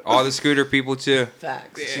 Yeah. All the scooter people too.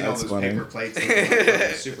 Facts. Seen all That's those funny. paper plates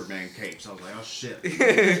like Superman capes. I was like, oh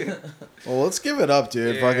shit. Well, let's give it up,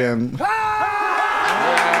 dude. Yeah. Fucking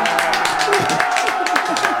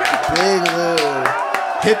Big Lou.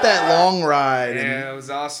 Hit that long ride. And Yeah, it was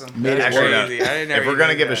awesome. made it Actually, work. no. Crazy. I didn't know If he we're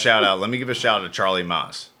gonna did give a that. shout out, let me give a shout out to Charlie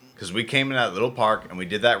Moss. Because we came in that little park and we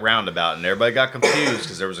did that roundabout and everybody got confused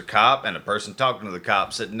because there was a cop and a person talking to the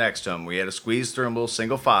cop sitting next to him. We had to squeeze through a little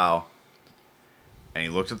single file. And he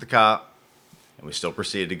looked at the cop and we still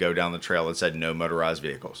proceeded to go down the trail that said no motorized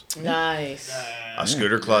vehicles. Nice. A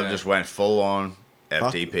scooter club just went full on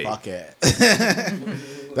Fuck- FDP. Fuck it.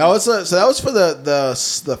 That was for the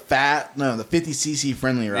 50cc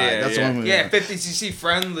friendly ride. Yeah, That's yeah. the one we Yeah, went. 50cc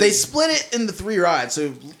friendly. They split it into 3 rides.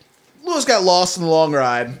 So Lewis got lost in the long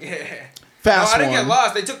ride. Yeah. Fast No, I didn't one. get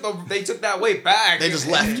lost. They took that way back. They just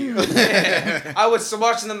left you. I was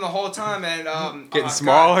watching them the whole time and Getting God.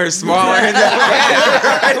 smaller, smaller. Who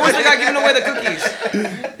was the guy giving away the cookies?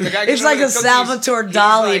 The guy It's giving like away a the cookies. Salvatore He's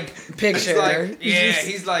Dali like- picture. He's like, yeah,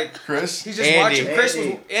 he's like Chris? He's just Andy.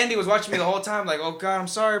 watching. Andy was watching me the whole time, like, oh God, I'm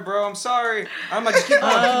sorry, bro, I'm sorry. I'm like, just keep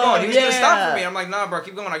going, keep going. He was gonna stop for me. I'm like, nah, bro,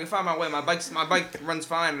 keep going. I can find my way. My bike runs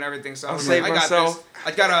fine and everything. So I was save like, I got myself. this.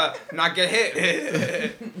 I gotta not get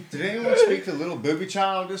hit. Did anyone speak to little booby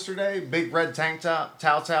child yesterday? Big red tank top,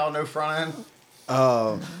 towel, no front end.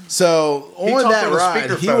 So He on talked that on his ride,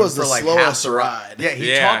 he speakerphone was for the like slowest half the ride. Yeah, he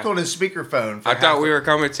Yeah. talked on his speakerphone. For I half thent we the- were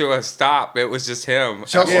coming to a stop. It was just him.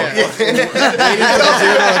 Chelsea, Yeah.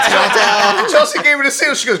 Chelsea gave me the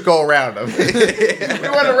signal. She goes, "Go around him." We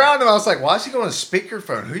went around him. I was like, "Why is he going on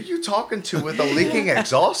speakerphone? Who are you talking to with a leaking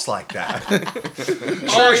exhaust like that?" Sure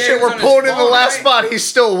Oh, yeah, shit, he was we're on his pulling in the phone, last right? spot. He's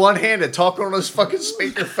still one-handed talking on his fucking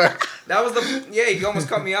speakerphone. That was he almost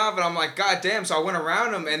cut me off, and I'm like, God damn! So I went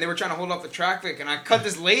around him, and they were trying to hold off the traffic, and I cut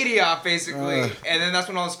this lady off basically, and then that's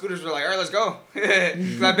when all the scooters were like, all right, let's go.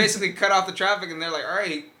 'Cause I basically cut off the traffic, and they're like, all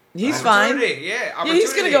right, He's fine. opportunity. Yeah, Yeah, opportunity.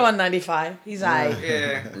 he's gonna go on 95. He's alright.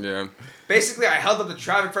 Yeah. Yeah. Basically, I held up the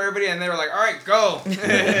traffic for everybody, and they were like, all right, go.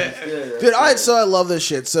 Dude, I love this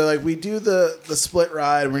shit. So like we do the split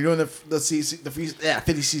ride, and we're doing the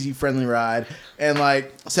 50cc friendly ride, and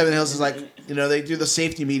like Seven Hills is like, you know, they do the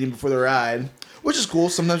safety meeting before the ride, which is cool.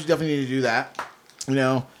 Sometimes you definitely need to do that. You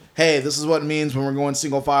know, hey, this is what it means when we're going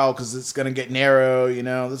single file because it's gonna get narrow. You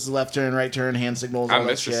know, this is left turn, right turn, hand signals. I all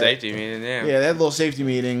that missed the shit. safety meeting. Yeah, they had a little safety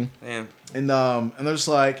meeting. Damn. And they're just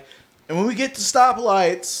like, and when we get to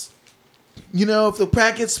stoplights, you know, if the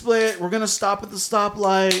pack gets split, we're gonna stop at the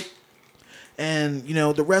stoplight, and you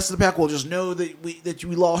know, the rest of the pack will just know that we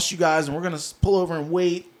lost you guys, and we're gonna pull over and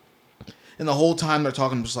wait. And the whole time they're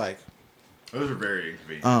talking, I'm just like, Those are very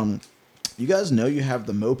inconvenient. you guys know you have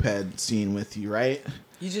the moped scene with you, right?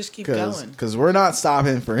 You just keep going. Because we're not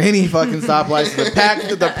stopping for any fucking stoplights.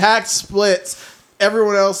 The pack splits.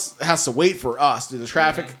 Everyone else has to wait for us, dude. The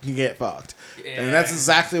traffic can get fucked. And that's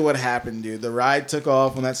exactly what happened, dude. The ride took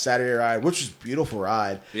off on that Saturday ride, which was a beautiful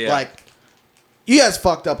ride. Yeah. Like, you guys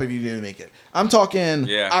fucked up if you didn't make it. I'm talking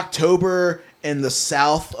Yeah. October in the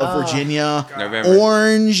south of Virginia. November.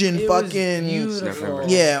 Orange and It was fucking beautiful.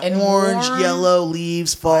 yeah, And orange, warm. yellow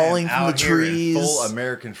leaves falling I am from the out here in trees. full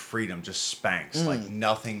American freedom, just Spanx, like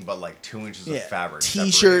nothing but like 2 inches of fabric.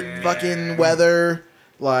 T-shirt, separating. fucking weather,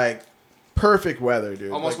 like perfect weather,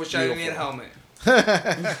 dude. Almost like, wish I didn't need a beautiful.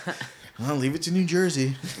 helmet. I'll leave it to New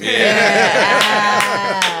Jersey.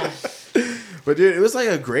 Yeah. But dude, it was like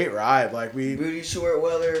a great ride. Like we Booty short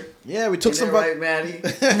weather. we took some right, Maddie.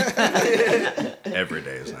 Every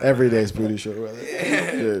day is not. every day's booty short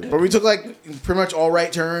weather. Dude. But we took like pretty much all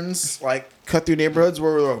right turns, like cut through neighborhoods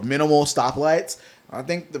where there were minimal stoplights. I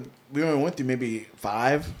think we only went through maybe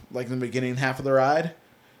 5, like in the beginning half of the ride.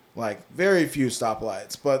 Like very few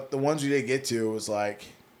stoplights, but the ones we did get to was like,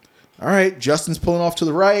 all right, Justin's pulling off to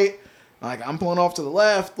the right. Like, I'm pulling off to the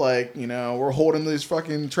left. Like, you know, we're holding this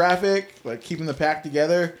fucking traffic. Like, keeping the pack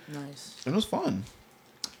together. Nice. It was fun.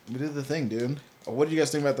 We did the thing, dude. What did you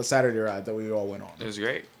guys think about the Saturday ride that we all went on? It was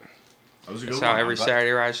great. That was a That's good how one. every I'm glad-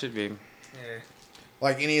 Saturday ride should be. Yeah.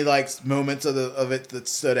 Like, any, like, moments of it that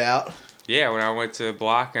stood out? Yeah, when I went to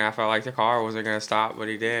block and I felt like the car wasn't gonna stop, but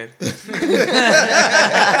he did.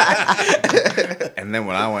 And then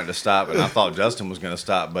when I went to stop, and I thought Justin was going to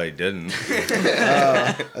stop, but he didn't.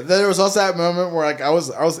 Then there was also that moment where, like, I was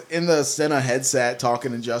in the Senna headset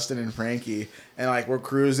talking to Justin and Frankie. And, like, we're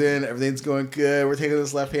cruising. Everything's going good. We're taking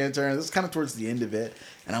this left-hand turn. This is kind of towards the end of it.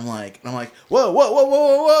 And I'm like,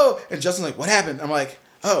 whoa. And Justin's like, what happened? I'm like,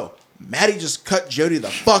 oh, Maddie just cut Jody the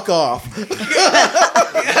fuck off.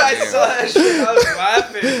 I saw that shit. I was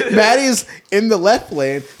laughing. Maddie's in the left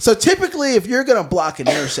lane. So typically, if you're going to block an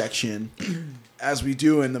intersection, as we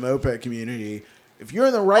do in the moped community, if you're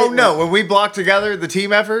in the right Oh, no. lane- When we blocked together, the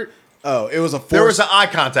team effort, Oh, it was a forced... there was an eye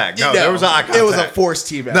contact. No, there was an eye contact. It was a forced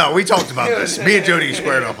team effort. No, we talked about this. Me and Jody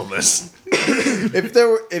squared up on this.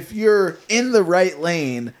 If you're in the right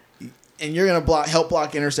lane and you're gonna help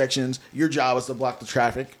block intersections, your job is to block the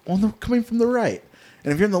traffic coming from the right.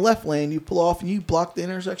 And if you're in the left lane, you pull off and you block the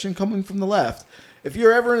intersection coming from the left. If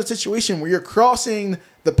you're ever in a situation where you're crossing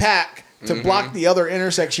the pack to block the other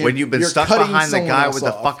intersection, When you've been you're stuck cutting behind the someone guy else with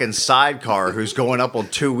the off. fucking sidecar who's going up on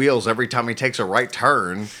 2 wheels every time he takes a right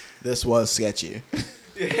turn. This was sketchy.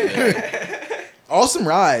 Awesome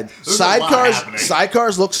ride. There's a lot happening.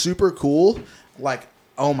 Sidecars look super cool. Like,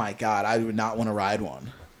 oh my god, I would not want to ride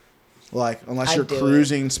one. Like, unless I'd you're do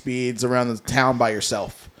cruising speeds around the town by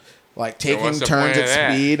yourself. Like, taking what's the turns point at of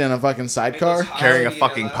that? speed in a fucking sidecar. Carrying a Yeah,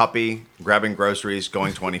 fucking that- puppy, grabbing groceries,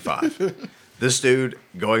 going 25. This dude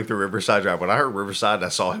going through Riverside Drive. When I heard Riverside, I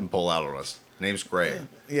saw him pull out on us. Name's Graham.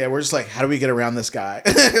 Yeah, we're just like, how do we get around this guy?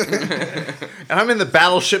 And I'm in the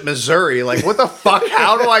Battleship Missouri. Like, what the fuck?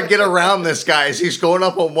 How do I get around this guy as he's going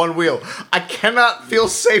up on one wheel? I cannot feel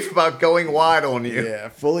safe about going wide on you. Yeah,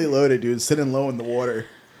 fully loaded, dude, sitting low in the water.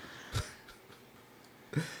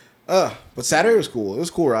 But Saturday was cool. It was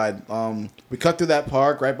a cool ride. We cut through that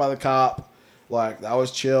park right by the cop. Like, that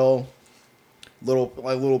was chill.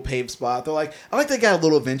 Little paved spot. They're like, I like they got a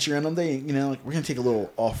little adventure in them. They, you know, like, we're gonna take a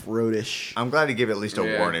little off-roadish. I'm glad he gave at least a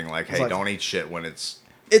Yeah. warning. Like, hey, like- don't eat shit when it's...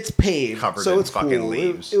 It's paved, Covered so in it's fucking cool.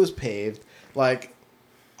 leaves. It was paved. Like,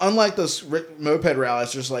 unlike those moped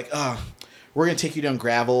rallies, just like, we're gonna take you down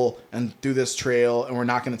gravel and do this trail, and we're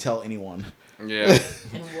not gonna tell anyone. Yeah.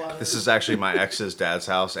 And water. This is actually my ex's dad's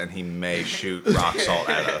house, and he may shoot rock salt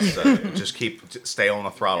at us. So just stay on the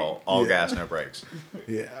throttle. All gas, no brakes.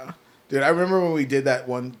 Yeah, dude. I remember when we did that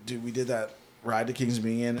we did that ride to Kings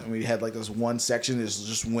Dominion, and we had like this one section that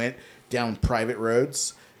just went down private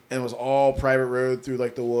roads, and it was all private road through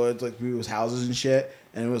like the woods, like through houses and shit.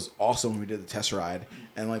 And it was awesome when we did the test ride,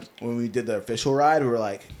 and like when we did the official ride, we were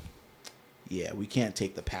like, yeah, we can't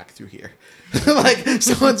take the pack through here. Like,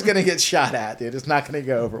 someone's gonna get shot at, dude. It's not gonna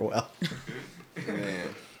go over well.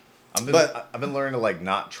 I've been learning to like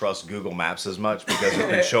not trust Google Maps as much because it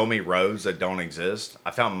can show me roads that don't exist.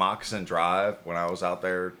 I found Moccasin Drive when I was out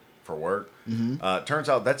there for work. Turns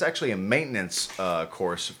out that's actually a maintenance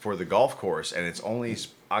course for the golf course, and it's only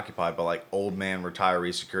occupied by like old man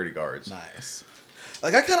retiree security guards. Nice.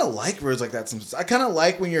 Like, I kind of like roads like that. Sometimes I kind of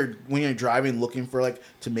like when you're driving, looking for like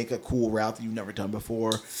to make a cool route that you've never done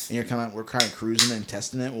before, and we're kind of cruising and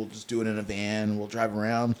testing it. We'll just do it in a van. We'll drive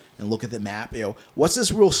around and look at the map. You know, what's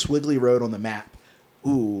this real squiggly road on the map?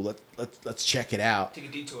 Ooh, let's check it out. Take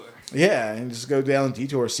a detour. Yeah, and just go down the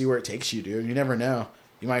detour, see where it takes you, dude. You never know.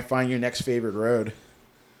 You might find your next favorite road.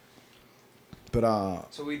 But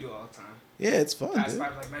So we do all the time. yeah, it's fun, Fast dude.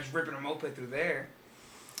 five, like, man, just ripping a moped through there.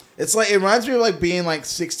 It's like, it reminds me of like being like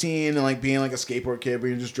 16 and like being like a skateboard kid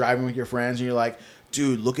where you're just driving with your friends and you're like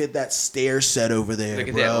dude, look at that stair set over there, Look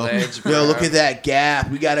at bro. that ledge, Yo, bro. look at that gap.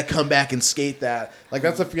 We got to come back and skate that. Like,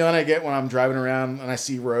 that's the feeling I get when I'm driving around and I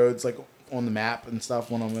see roads, like, on the map and stuff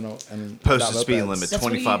when I'm going to... and Posted speed mopeds. limit, That's what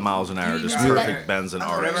 25 you- miles an hour, you just do that. perfect bends and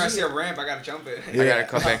Whenever I arcs. see a ramp, I gotta jump it. I gotta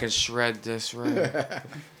come back and shred this road.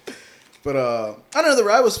 But I don't know, the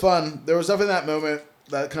ride was fun. There was definitely that moment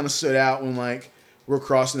that kind of stood out when like we're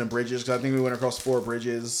crossing the bridges, because I think we went across 4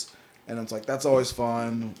 bridges, and it's like that's always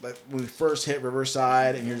fun. Like when we first hit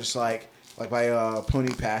Riverside, and you're just like by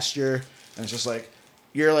Pony Pasture, and it's just like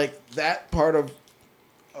you're like that part of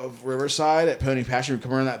Riverside at Pony Pasture. You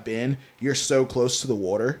come around that bend, you're so close to the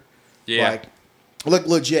water. Yeah. Like, look,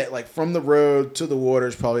 legit, like from the road to the water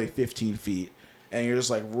is probably 15 feet. And you're just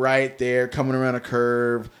like right there coming around a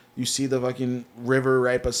curve. You see the fucking river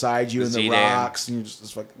right beside you The and the Z-Dam. rocks. And you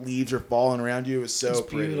just like leaves are falling around you. It was so It's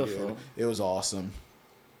pretty, beautiful. dude. It was awesome.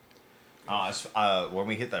 When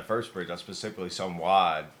we hit that first bridge, I specifically saw him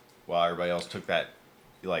wide while everybody else took that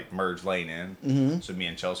like merge lane in. Mm-hmm. So me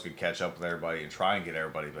and Chelsea could catch up with everybody and try and get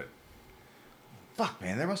everybody. But fuck,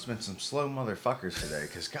 man, there must have been some slow motherfuckers today.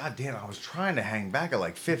 Because goddamn, I was trying to hang back at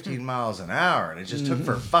like 15 miles an hour, and it just took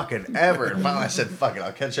for fucking ever. And finally, I said, "Fuck it,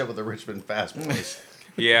 I'll catch up with the Richmond Fast Boys."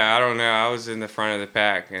 Yeah, I don't know. I was in the front of the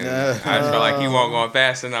pack, and I felt like he wasn't going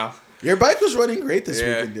fast enough. Your bike was running great this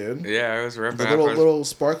Yeah, weekend, dude. yeah, it was ripping. The I felt- little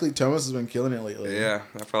sparkly Thomas has been killing it lately. Yeah,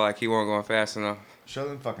 I felt like he wasn't going fast enough. Show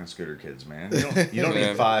them fucking scooter kids, man. You don't Yeah.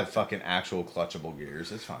 need 5 fucking actual clutchable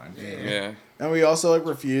gears. It's fine. Yeah. And we also like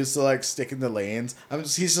refuse to like stick in the lanes.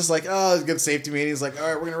 He's just like, oh, it's a good safety meeting. He's like, all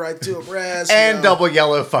right, we're gonna ride 2 abreast. you And know. double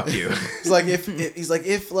yellow, fuck you. He's like,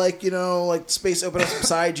 if like, you know, like space open up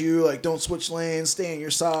beside you, like don't switch lanes, stay on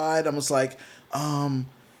your side. I'm just like,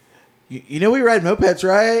 you know we ride mopeds,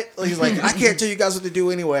 right? Like, he's like, I can't tell you guys what to do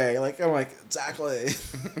anyway. Like, I'm like, exactly.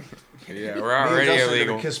 Yeah, we're Me and already Justin are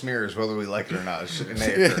illegal. gonna kiss mirrors whether we like it or not. It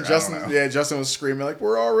may occur, Justin was screaming like,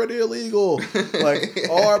 we're already illegal. Like,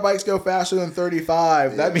 all our bikes go faster than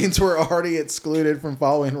 35. That means we're already excluded from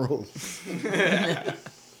following rules.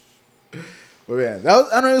 But man, I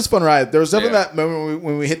don't know, it was a fun ride. There was definitely that moment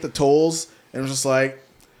when we hit the tolls, and it was just like,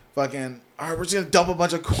 fucking, all right, we're just gonna dump a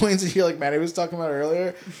bunch of coins in here, like Maddie was talking about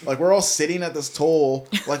earlier. Like, we're all sitting at this toll,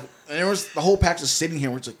 like, and there was the whole pack just sitting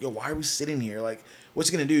here. We're just like, yo, why are we sitting here? Like, what's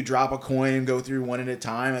it gonna do? Drop a coin and go through one at a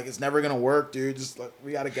time? Like, it's never gonna work, dude. Just like,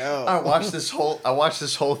 we gotta go. I watched this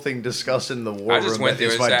whole thing discussing the war I just room went that through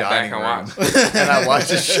is and my sat back dining and room, watched. and I watched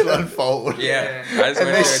this shit unfold. Yeah, I just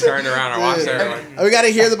went there and turned around and watched everyone. We gotta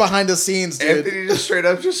hear the behind the scenes, dude. Anthony just straight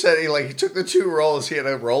up just said he took the 2 rolls. He had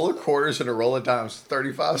a roll of quarters and a roll of dimes,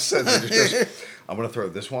 35 cents. And just goes, I'm gonna throw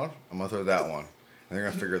this one. I'm gonna throw that one. And they're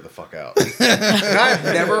gonna figure the fuck out. And I've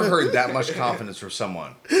never heard that much confidence from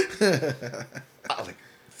someone. Like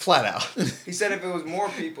flat out. He said if it was more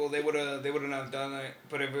people, they would have not done it.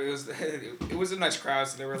 But if it was a nice crowd,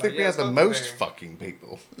 so they were I like, think we yeah, had the let's go most there. fucking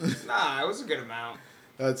people. Nah, it was a good amount.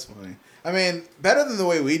 That's funny. I mean, better than the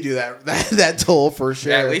way we do that toll for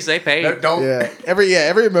sure. Yeah, at least they paid. Don't. Yeah,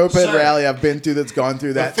 every moped Sir. rally I've been through that's gone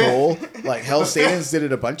through that toll, like Hell Satans did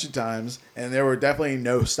it a bunch of times, and there were definitely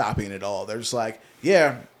no stopping at all. They're just like,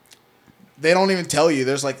 yeah, they don't even tell you.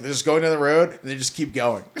 They're just going down the road and they just keep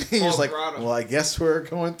going. You're just like, throttle. well, I guess we're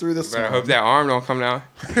going through this. But I one. hope that arm don't come down.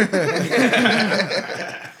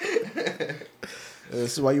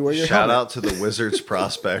 This is why you wear your Shout helmet. out to the Wizards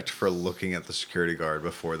prospect for looking at the security guard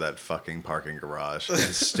before that fucking parking garage and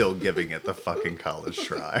still giving it the fucking college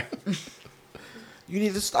try. You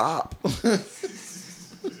need to stop.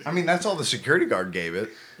 I mean, that's all the security guard gave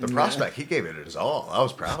it. The prospect, he gave it his all. I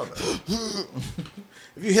was proud of it.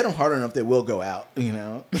 If you hit them hard enough, they will go out. You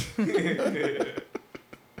know.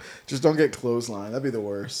 Just don't get clothesline. That'd be the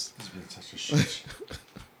worst. It's been such a shit.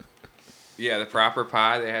 Yeah, the proper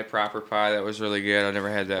pie. They had proper pie. That was really good. I never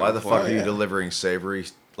had that. Why the before. fuck are you delivering savory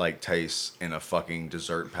like tastes in a fucking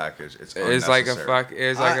dessert package? It's like a unnecessary. fuck.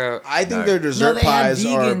 It's like a. I think No. their dessert they have pies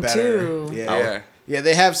are vegan, better. too. Yeah. Yeah. Yeah,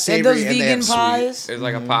 they have And savory those and they vegan have sweet. pies. It's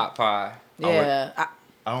like a pot pie. Yeah.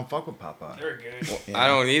 I don't fuck with Popeye. They were good. I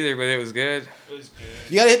don't either, but it was good. It was good.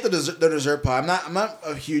 You gotta hit the dessert pie. I'm not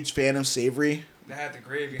a huge fan of savory, They had the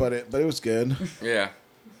gravy. but it was good. Yeah.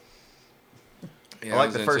 I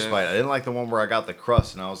like the first bite. I didn't like the one where I got the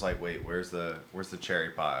crust and I was like, wait, where's the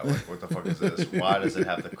cherry pie? Like, what the fuck is this? Why does it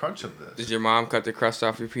have the crunch of Did this? your mom cut the crust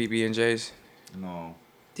off your PB&Js? No.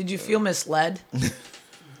 Did you feel misled?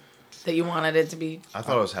 That you wanted it to be I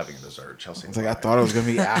thought I was having a dessert. Chelsea. It's like I thought it was gonna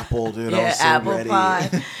be apple, dude. I yeah, was so apple ready.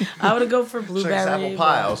 pie. I would have go for She's blueberry. like, it's apple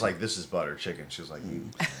pie. but- I was like, this is butter chicken. She was like,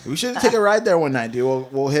 We should take a ride there one night,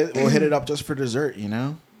 dude. We'll hit it up just for dessert, you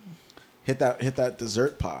know. Hit that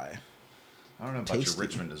dessert pie. I don't know about Tasty. your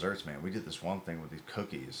Richmond desserts, man. We did this one thing with these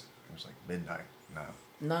cookies. It was like midnight. No.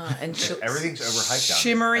 Nah, and Everything's overhyped down there.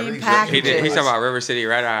 shimmery Everything's packages. He's talking about River City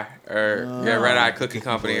Red Eye or Red Eye Cookie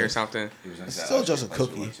Company or something. It's still just a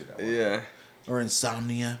cookie. Yeah. Or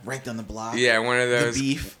Insomnia, right down the block. Yeah, one of those. The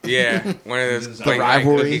beef. Yeah, one of those. The late night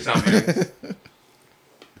rivalry. cookie companies.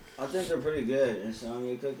 I think they're pretty good.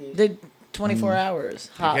 Insomnia cookies. They 24 hours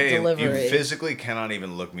hot You delivery. physically cannot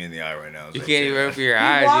even look me in the eye right now. as You I can't say even that. open your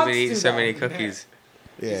eyes. You've wants been eating to, so though? many cookies.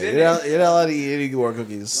 Yeah, you're not allowed to eat any more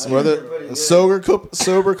cookies. Whether sober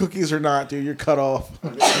cookies or not, dude, you're cut off.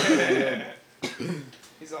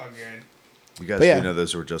 He's all good. You guys But yeah. do know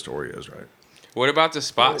those were just Oreos, right? What about the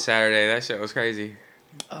spot Saturday? That shit was crazy.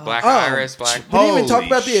 Black Oh, Iris, Black. We didn't even talk Holy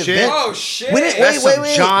about the shit. event. Oh shit! We didn't- That's wait, some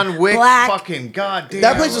wait. John Wick Black- fucking goddamn.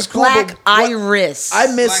 That place was cool. Black but what- Iris.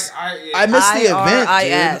 I missed. I missed the event,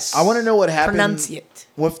 IRIS. dude. I want to know what happened Pronunciate.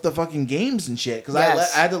 with the fucking games and shit because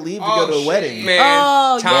Yes. I had to leave to Oh, go to a shit. wedding. Man,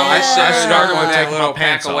 Oh, Thomas yeah. should I have started started with on that taking my little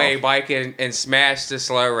pants pack away off. bike and smashed the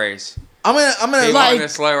slow race. I'm gonna He Like- won the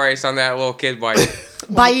slow race on that little kid bike.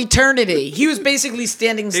 By eternity. He was basically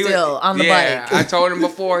standing He still was- on the yeah, bike. I told him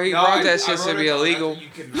before he No, brought I that shit wrote to it be down. illegal. You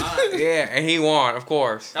could not. Yeah, and he won, of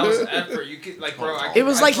course. That was an effort. You could like, bro. It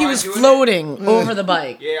was like he was floating. floating over the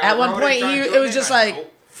bike. Yeah, I At one rode it, point, tried it doing was it, just I- like nope.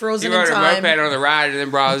 He frozen in rode a moped time. on the ride and then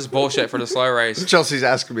brought this bullshit for the slow race. Chelsea's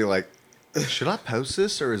asking me like, should I post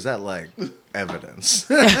this or is that like evidence?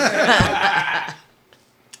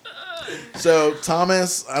 So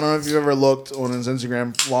Thomas, I don't know if you've ever looked on his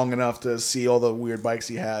Instagram long enough to see all the weird bikes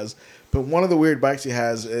he has, but one of the weird bikes he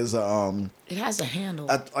has is It has a handle.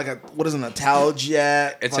 what is an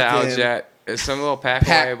Italjet? It's fucking a Jet. It's some little pack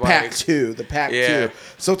away Pack bike. 2, the Pack Yeah. 2.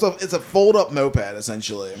 So it's a fold up moped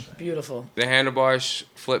essentially. Beautiful. The handlebars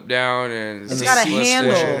flip down and It's got a split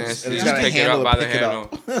handle. switch, and And you it's just got a pick it handle up to by the pick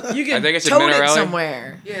it handle. You can think it's a tote it Minarelli.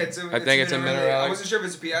 somewhere. Yeah, I think it's a Minarelli. I wasn't sure if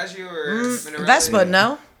it's a Piaggio or Minarelli. Vespa,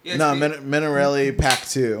 no? Yeah, No, it's Minarelli Pack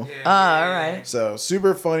 2. All right. So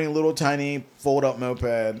super funny, little tiny fold up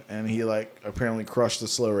moped, and he like apparently crushed the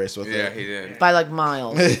slow race with Yeah, it. he did. By like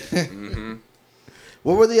miles.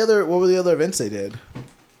 What were the other events they did?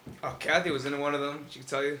 Oh, Kathy was in one of them. She could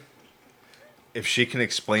tell you. If she can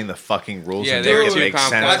explain the fucking rules Yeah, and they make were it too make sense,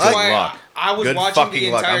 complex. good That's why luck. I was good watching fucking the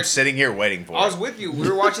luck. entire- I'm sitting here waiting for I was it. with you. We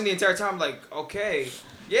were watching the entire time. Like, okay,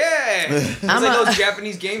 yeah. It's like those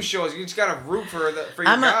Japanese game shows. You just gotta root for your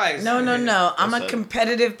guys. No. I'm a What's up?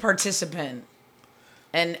 competitive participant.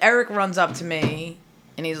 And Eric runs up to me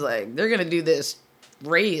and he's like, they're going to do this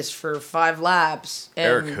race for 5 laps. And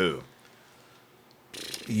Eric who?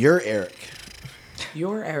 You're Eric.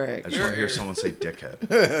 You're Eric. I just want to hear someone say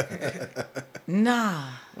dickhead. Nah.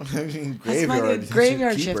 I mean, That's my graveyard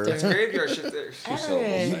graveyard keeper. shifter. Graveyard shit there.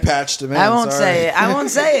 You Eric. patched him in. I won't sorry. say it. I won't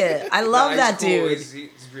say it. I love Nah, that he's cool. dude. He's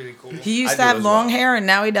really cool. He used I to do have as long well. hair and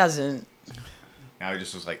now he doesn't. Now he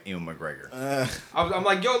just looks like Ewan McGregor. I'm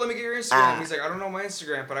like, yo, let me get your Instagram. He's like, I don't know my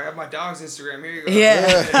Instagram, but I have my dog's Instagram. Here you go. Yeah.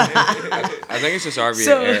 I think it's just RV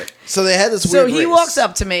So- and Eric. So they had this So weird he race. walks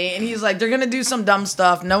up to me and he's like, they're going to do some dumb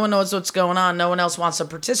stuff. No one knows what's going on. No one else wants to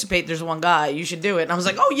participate. There's one guy. You should do it. And I was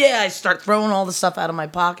like, oh, yeah. I start throwing all the stuff out of my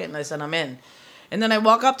pocket and I said, I'm in. And then I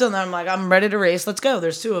walk up to them. I'm like, I'm ready to race. Let's go.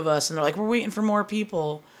 There's 2 of us. And they're like, we're waiting for more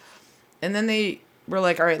people. And then they were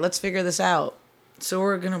like, all right, let's figure this out. So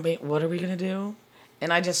we're going to wait. What are we going to do?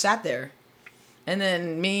 And I just sat there. And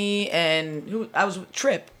then me and I was with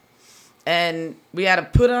Trip. And we had to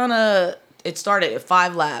put on it started at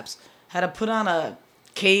 5 laps. Had to put on a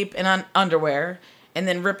cape and on underwear. And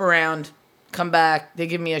then rip around, come back. They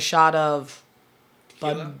give me a shot of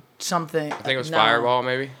something. I think it was Fireball,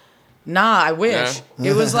 maybe. Nah, I wish.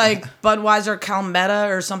 It was like Budweiser Calmetta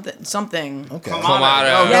or something. Okay. Oh,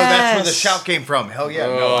 Clamato. no, that's where the Yes. shout came from. Hell yeah.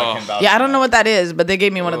 No, I can vouch Yeah, I for don't know what that is, but they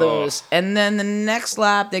gave me one of Oh. those. And then the next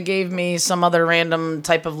lap, they gave me some other random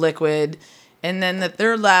type of liquid. And then the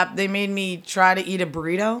third lap, they made me try to eat a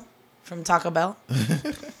burrito from Taco Bell.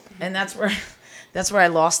 And that's where I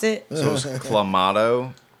lost it. So it was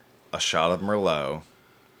Clamato, a shot of Merlot,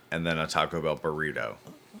 and then a Taco Bell burrito.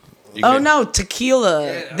 You Oh could- no, tequila.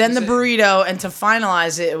 Yeah, then the I'm burrito, and to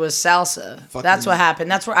finalize it, it was salsa. That's what happened.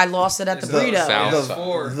 That's where I lost it at the burrito.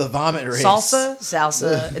 Salsa. The vomit race.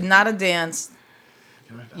 Salsa, not a dance.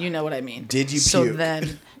 You know what I mean. Did you So puke?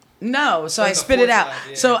 then, no. So I the spit it fourth out. lap,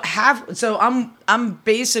 yeah. So I'm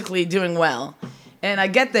basically doing well, and I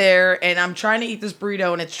get there and I'm trying to eat this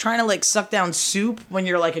burrito and it's trying to like suck down soup when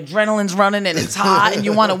you're like adrenaline's running and it's hot and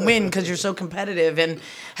you want to win because you're so competitive. And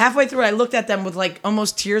halfway through, I looked at them with like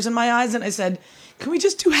almost tears in my eyes and I said, "Can we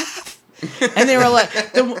just do half?" And they were like,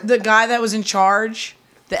 the guy that was in charge,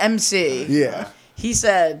 the MC. Yeah. He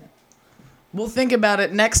said, we'll think about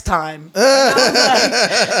it next time.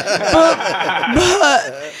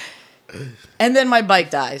 And then my bike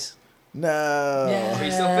dies. No. Yes.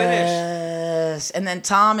 He still finished. And then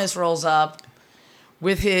Thomas rolls up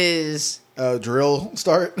with his Drill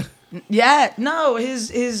start. his Oh,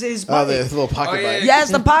 bike. the little pocket yeah, bike.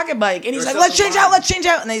 Yes, the pocket bike. And he's There's like, let's something change out, wrong. let's change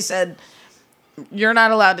out. And they said, you're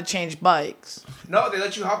not allowed to change bikes. No, they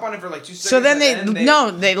let you hop on it for like 2 seconds. So then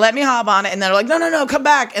and they let me hop on it, and they're like, no, come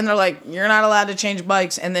back. And they're like, you're not allowed to change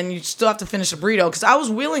bikes, and then you still have to finish the burrito. Because I was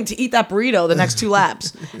willing to eat that burrito the next 2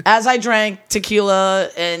 laps as I drank tequila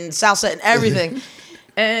and salsa and everything.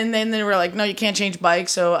 And then they were like, no, you can't change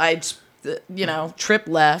bikes. So I, trip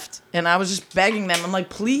left, and I was just begging them. I'm like,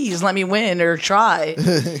 please let me win or try.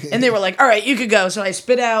 And they were like, all right, you could go. So I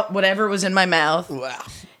spit out whatever was in my mouth. Wow.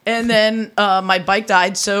 And then my bike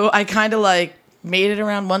died, so I kind of like made it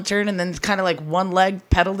around one turn and then kind of like one leg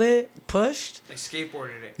pedaled it, pushed. They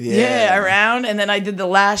skateboarded it. Yeah, around. And then I did the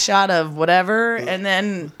last shot of whatever, and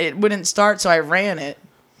then it wouldn't start, so I ran it.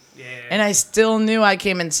 Yeah. And I still knew I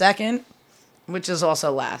came in second, which is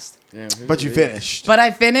also last. Yeah, But you finished. But I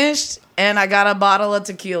finished, and I got a bottle of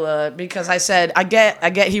tequila because I said, I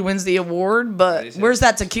get he wins the award, but where's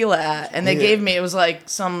that tequila at? And they gave me, it was like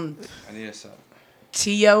some I need a sub.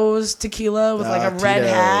 Tio's tequila with like a red Tito's,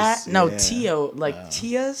 hat. No, yeah. Tio, like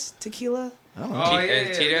Tia's tequila? Oh, yeah,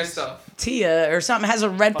 Tito's good stuff. Tia or something has a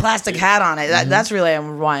red plastic hat on it. That's really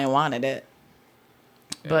why I wanted it.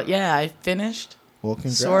 But yeah, I finished. Well,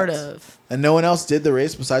 congrats. Sort of. And no one else did the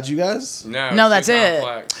race besides you guys? No, that's it.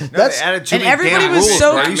 No, That's- they added too and many everybody damn was rules,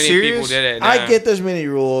 so- bro. Are Not you many serious? people did it. I no. get there's many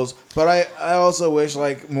rules, but I also wish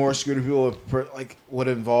like more scooter people would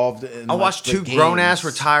involved in. I like, watched the 2 grown-ass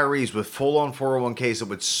games. retirees with full-on 401ks that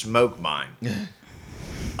would smoke mine.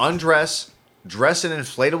 Undress, dress an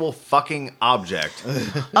inflatable fucking object.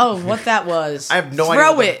 Oh, what that was. I have no idea.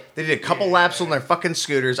 Throw what it. They did a couple laps on their fucking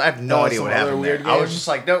scooters. I have no Oh, idea some what other happened weird there. I was games? just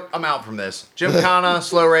like, nope, I'm out from this. Gymkhana,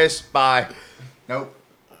 slow race, bye. Nope.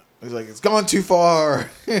 He's like, it's gone too far.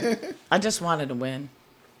 I just wanted to win.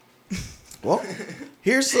 Well,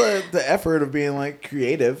 here's the effort of being like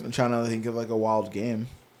creative and trying to think of like a wild game.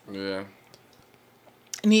 Yeah.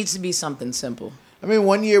 It needs to be something simple. I mean,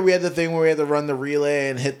 one year we had the thing where we had to run the relay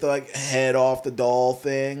and hit the like head off the doll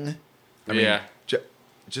thing. I mean, Yeah.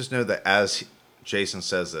 just know that as Jason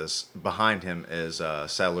says this, behind him is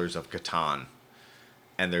Settlers of Catan,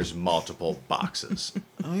 and there's multiple boxes.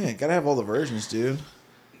 Oh yeah, gotta have all the versions, dude.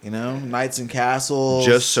 You know, Knights and Castles.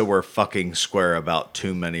 Just so we're fucking square about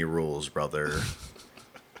too many rules, brother.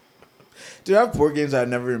 dude, I have board games I've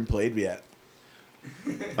never even played yet.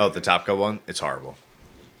 Oh, the Topco one? It's horrible.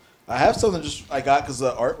 I have something just I got because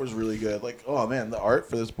the art was really good. Like, oh man, the art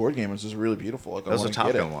for this board game is just really beautiful. Like, That was a I want to get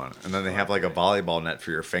Top it. Gun one. And then they have like a volleyball net for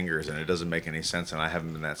your fingers, and it doesn't make any sense, and I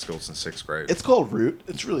haven't been that skilled since 6th grade. It's called Root.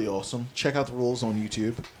 It's really awesome. Check out the rules on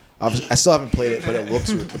YouTube. I still haven't played it, but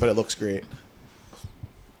it looks great.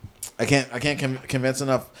 I can't convince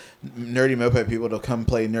enough nerdy moped people to come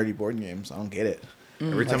play nerdy board games. I don't get it.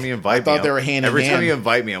 Every time you invite I thought me, they were hand in every time hand. you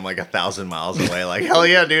invite me, I'm like 1,000 miles away. Like, hell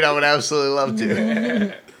yeah, dude, I would absolutely love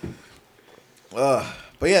to.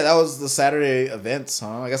 But yeah, that was the Saturday events,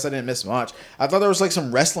 huh? I guess I didn't miss much. I thought there was like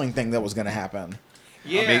some wrestling thing that was gonna happen.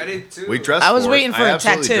 Yeah, I mean, I did too. We dressed. I was for waiting it. for I a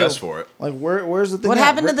absolutely tattoo. dressed for it. Like where's the thing? What at?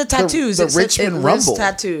 happened to the tattoos? The It said Richmond wrist Rumble.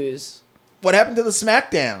 tattoos. What happened to the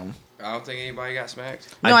SmackDown? I don't think anybody got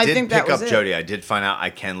smacked. No, I did think pick that was up it. Jody. I did find out I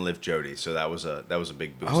can lift Jody, so that was a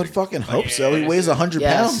big boost. I would fucking hope so. He weighs 100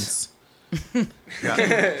 Yes. pounds.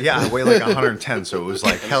 Yeah, I weigh like 110, so it was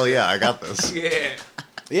like, hell yeah, I got this. Yeah.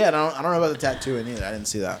 Yeah, I don't know about the tattooing either. I didn't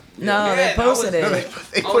see that. No, Yeah, they that posted was-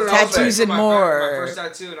 it. I was Tattoos for and my more. first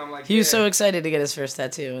tattoo, and I'm like, He was yeah. so excited to get his first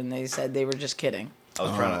tattoo, and they said they were just kidding. I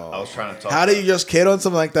was trying to talk. How do you just kid on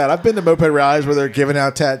something like that? I've been to moped rallies where they're giving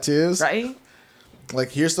out tattoos. Right?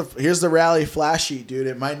 Like here's the rally flash sheet, dude.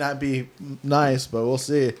 It might not be nice, but we'll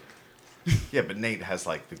see. Yeah, but Nate has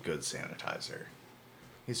like the good sanitizer.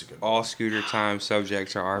 He's a good. All scooter time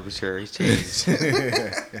subject to arbitrary change.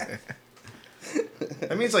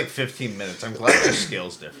 That means like 15 minutes. I'm glad your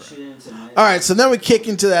scale's different. All right, so then we kick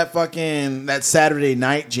into that Saturday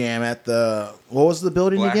night jam at the what was the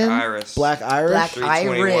building Black again? Iris. Black Iris. Black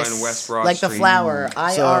 321 Iris. West Broad Like the Street. flower.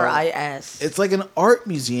 So, IRIS. It's like an art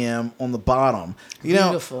museum on the bottom. You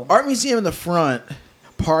Beautiful. know, art museum in the front,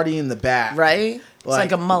 party in the back. Right? It's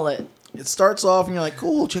Like- like a mullet. it starts off and you're like,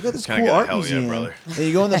 cool, check out this Kinda cool got a art hell yeah, museum. brother. And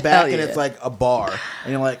you go in the back and yeah. it's like a bar.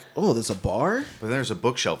 And you're like, oh, there's a bar? But there's a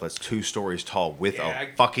bookshelf that's 2 stories tall with Yeah,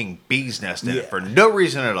 a fucking bee's nest in Yeah. it for no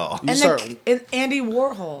reason at all. You And, start, and Andy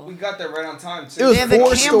Warhol. We got there right on time too. It was They have the 4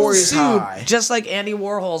 Campbell stories soup, high. just like Andy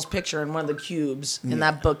Warhol's picture in one of the cubes in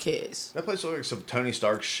that bookcase. That place looks like some Tony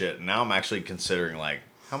Stark shit. And now I'm actually considering, like,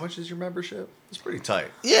 how much is your membership? It's pretty tight.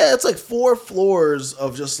 yeah, it's like 4 floors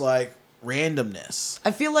of just like randomness.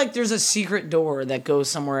 I feel like there's a secret door that goes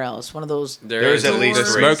somewhere else. One of those. There's at least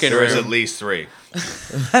Doors. 3. Smoking There's room. at least 3.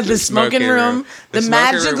 The smoking room. The The smoking room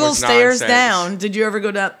magical was stairs nonsense. down. Did you ever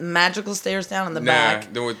go down magical stairs down in the Nah,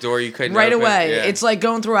 back? the door you couldn't Right open. away. Yeah. It's like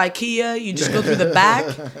going through IKEA. You just go through the back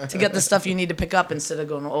to get the stuff you need to pick up instead of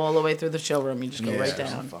going all the way through the showroom. You just go right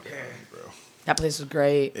down. That place was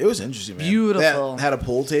great. It was interesting, man. Beautiful. That had a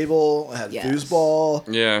pool table, it had Yes. foosball,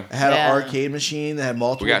 yeah. it had Yeah. an arcade machine that had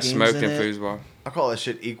multiple We got games smoked in in it. foosball. I call that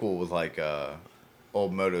shit equal with, like,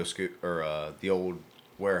 old moto scoot or the old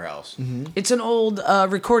warehouse. It's an old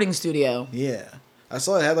recording studio. Yeah. I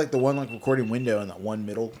saw it had like the one like recording window in that one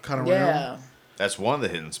middle kind of Yeah. room. That's one of the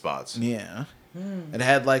hidden spots. Yeah. It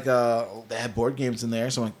had like they had board games in there,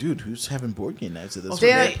 so I'm like, dude, who's having board game nights at this? They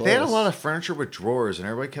weird had- They had a place? lot of furniture with drawers, and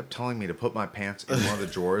everybody kept telling me to put my pants in one of the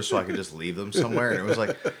drawers so I could just leave them somewhere. And it was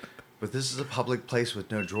like, but this is a public place with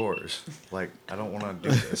no drawers. Like, I don't want to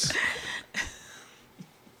do this.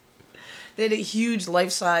 They had a huge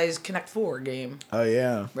life-size Connect 4 game Oh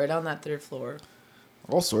yeah, right on that 3rd floor.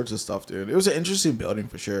 all sorts of stuff, dude. It was an interesting building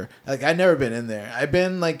for sure. Like I'd never been in there. I've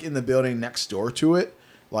been like in the building next door to it,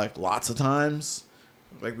 like lots of times.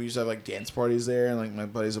 Like we used to have like dance parties there, and like my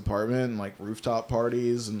buddy's apartment, and like rooftop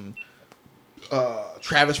parties, and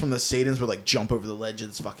Travis from the Satans would like jump over the ledge of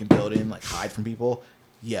this fucking building, like hide from people.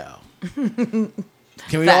 Yo.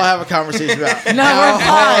 Can we all have a conversation about No, we're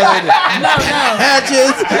fine. No,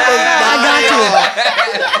 hatches? I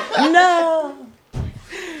got you. No.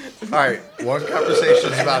 All right, one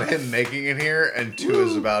conversation is about him making it here, and 2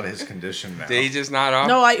 is about his condition now. Did he just not off?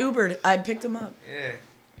 No, I Ubered. I picked him up. Yeah.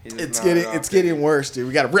 He just It's nodded getting off, it's didn't getting worse, dude.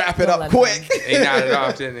 We got to wrap it Don't up let quick. he? He nodded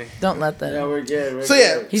off, didn't he? Don't let that. No, we're good. We're So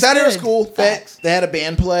yeah, good. He's Saturday was good. cool. Facts. They had a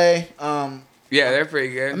band play. Yeah, they're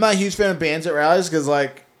pretty good. I'm not a huge fan of bands at rallies because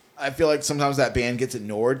like I feel like sometimes that band gets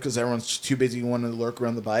ignored because everyone's too busy wanting to lurk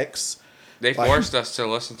around the bikes. They Like- forced us to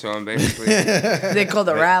listen to him, basically. They called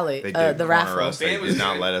the rally, They did the corner raffle. us. They Band was did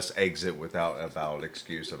not good. let us exit without a valid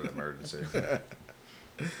excuse of an emergency.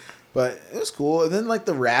 But it was cool. And then like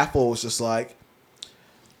the raffle was just like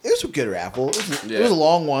it was a good raffle. It was, Yeah. it was a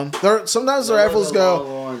long one. Sometimes the That raffles was a long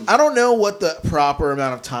go. one. I don't know what the proper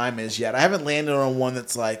amount of time is yet. I haven't landed on one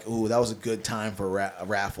that's like, ooh, that was a good time for a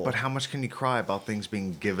raffle. But how much can you cry about things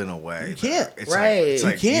being given away? You can't. It's Right. It's you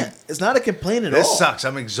like, can't. It's not a complaint at This all. sucks.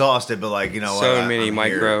 I'm exhausted, but like, you know what? So many I'm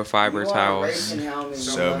here. microfiber You are towels. racing helmets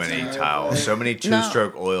So on many what's towels. So many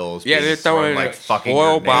two-stroke oils. Yeah, being they're throwing thrown like fucking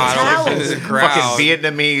oil grenades. bottles into the Fucking crowd.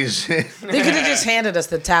 Vietnamese. They could have just handed us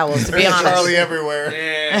the towels, to be honest. Charlie everywhere.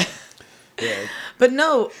 Yeah. But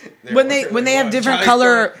no, when they have different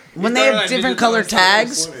color color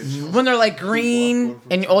tags, when they're like green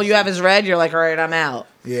and all you have is red, you're like, all right, I'm out.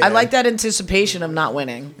 Yeah. I like that anticipation of not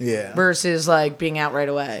winning. Yeah. Versus like being out right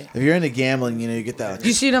away. If you're into gambling, you know, you get that.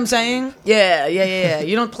 You see what I'm saying? Yeah.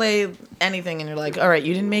 You don't play anything and you're like, all right,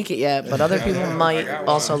 you didn't make it yet, but other people might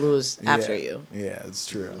also lose after yeah. you. Yeah, it's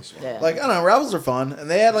true. Yeah. Like, I don't know, raffles are fun. And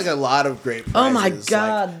they had like a lot of great prizes. Oh my like,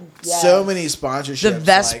 God. Yes. So many sponsorships. The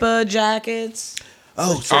Vespa jackets.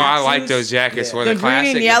 Oh, Oh, I like those jackets. Yeah. One The of the green and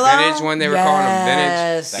classic yellow? vintage one, they were calling them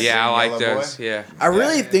Yes. vintage. Yeah, I like Green, yellow those. boy? Yeah. I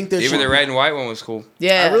really think there Even should the red and white one was cool.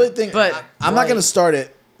 Yeah. I really think, but I'm not going to white. start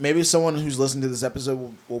it. Maybe someone who's listening to this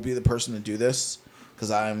episode will be the person to do this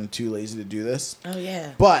because I'm too lazy to do this. Oh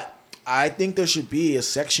yeah. But I think there should be a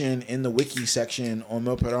section in the wiki section on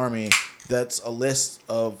Moped Army that's a list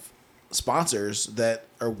of sponsors that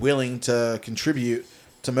are willing to contribute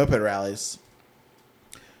to moped rallies.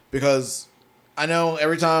 Because I know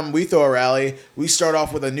every time we throw a rally, we start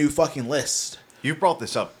off with a new fucking list. You brought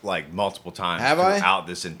this up like multiple times Have I? throughout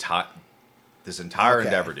this entire Okay.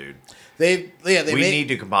 endeavor, dude. We We need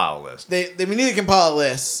to compile a list. we need to compile a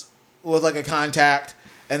list with like a contact,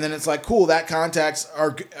 and then it's like, cool, that contact's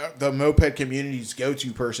are the moped community's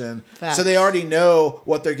go-to person, Facts. so they already know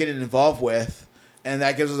what they're getting involved with, and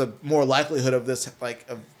that gives us a more likelihood of this, like,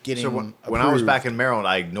 of getting. So when I was back in Maryland,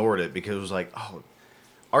 I ignored it because it was like, oh,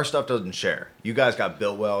 our stuff doesn't share. You guys got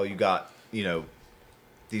Builtwell, you got, you know,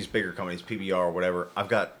 these bigger companies, PBR or whatever. I've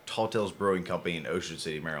got Tall Tales Brewing Company in Ocean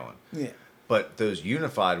City, Maryland. Yeah. But those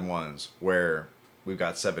unified ones where we've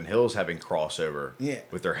got Seven Hills having crossover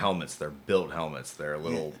with their helmets, their built helmets, their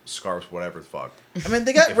little scarves, whatever the fuck. I mean,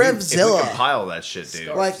 they got If we Revzilla. compile that shit,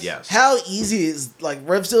 dude. Like, yes. how easy is like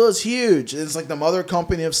Revzilla's huge? It's like the mother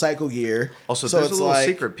company of Cycle Gear. Also, so there's a it's little like,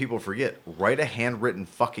 secret people forget. Write a handwritten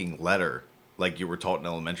fucking letter like you were taught in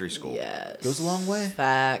elementary school. Yes. Goes a long way.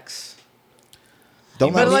 Facts.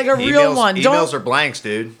 Don't But let like me, a real one. Emails Don't. are blanks,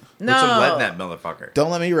 dude. Put No. some lead in that motherfucker. don't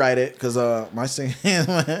let me write it because my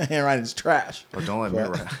handwriting's trash. Or don't let me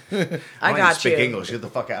write. I don't got even speak you. English. Get the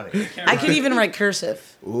fuck out of here. I could even write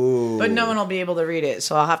cursive, Ooh. but no one will be able to read it,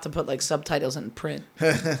 so I'll have to put like subtitles in print. I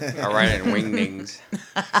write it in wingdings.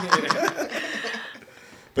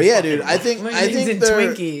 But yeah, dude, I think Wingdings and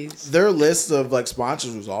Twinkies. their list of like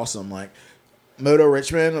sponsors was awesome. Like Moto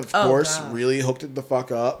Richmond, of Oh, course, God. really hooked it the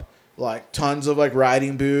fuck up. Like tons of like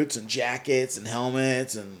riding boots and jackets and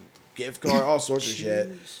helmets and gift card, all sorts of shit.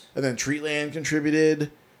 And then Treatland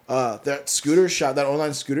contributed. That scooter shop, that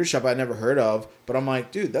online scooter shop I never heard of, but I'm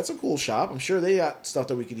like, dude, that's a cool shop. I'm sure they got stuff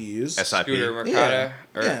that we could use. SIP. Scooter Mercado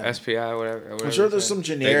or Yeah. SPI, whatever. I'm sure there's some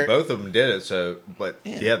generic. Both of them did it. So, but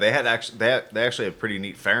Yeah. they had actually they actually have pretty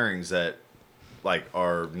neat fairings that like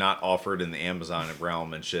are not offered in the Amazon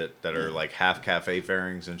realm and shit that are like half cafe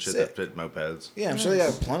fairings and shit Sick. that fit mopeds. Yeah, I'm sure they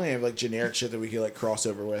have plenty of like generic shit that we could like cross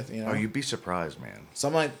over with. You know. Oh, you'd be surprised, man. So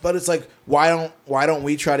I'm like, but it's like, why don't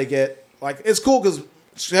we try to get like it's cool because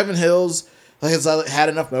Seven Hills has had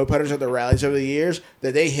enough mopeders at their rallies over the years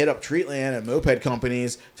that they hit up Treatland and moped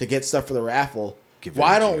companies to get stuff for the raffle. Give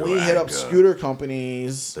Why in to don't your we hit up anger. scooter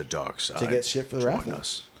companies The dark side. to get shit for the Join raffle?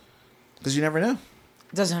 us. Because you never know.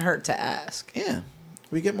 It doesn't hurt to ask. Yeah,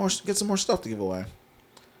 we get some more stuff to give away.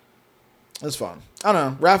 It's fun. I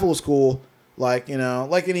don't know. Raffle was cool. Like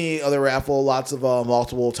like any other raffle, lots of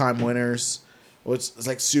multiple time winners, which is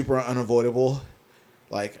like super unavoidable.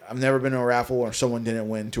 Like I've never been to a raffle where someone didn't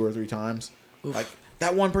win 2 or 3 times. Like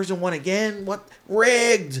that one person won again. What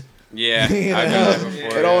rigged? Yeah, You I've know? done that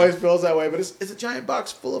before. It yeah. always feels that way, but it's a giant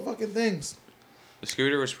box full of fucking things. The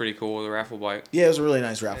scooter was pretty cool. The raffle bike. Yeah, it was a really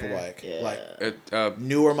nice raffle bike. Yeah. Like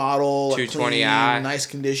newer model, like 220i. clean, nice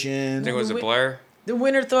I condition. think it was a Blur. The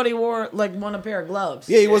winner thought he won a pair of gloves.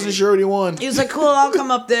 Yeah, he wasn't sure what he won. He was like, "Cool, I'll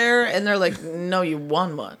come up there," and they're like, "No, you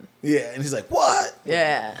won one." Yeah, and he's like, "What?"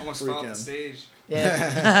 Yeah, Almost fell off the stage.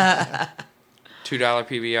 yeah, $2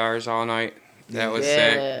 PBRs all night. That was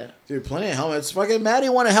sick. yeah. Dude, plenty of helmets. Fucking Maddie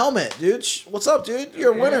won a helmet, dude. What's up, dude?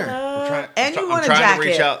 You're a winner. And you I'm won a trying to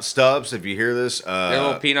reach jacket. out, Stubbs. If you hear this, Their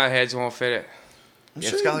little peanut heads won't fit it. I'm Yeah,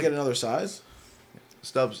 sure it's you got can like- get another size.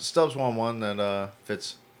 Stubbs won one that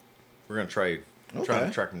fits. We're gonna trade. I'm trying Okay.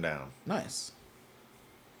 to track him down. Nice.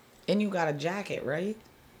 And you got a jacket, right?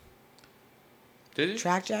 Did you?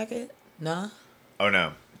 Track jacket? Nah. Oh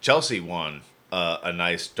no, Chelsea won a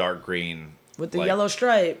nice dark green With the like, yellow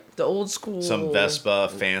stripe, the old school. some Vespa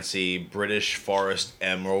fancy British Forest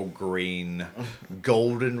emerald green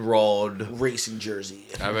golden rod. Racing jersey.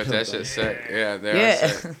 I bet that shit's sick. Yeah, they are Yeah,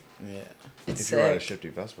 sick. Yeah. it's If you ride a sick. shifty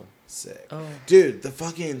Vespa. Sick. Oh. Dude, the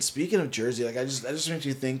fucking speaking of Jersey, like I just makes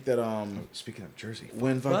you think that Speaking of Jersey,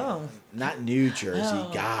 when fucking Wow. not New Jersey, Oh.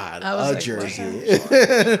 God, I was a like,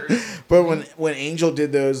 Jersey. But when Angel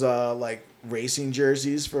did those like racing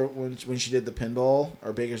jerseys for when she did the pinball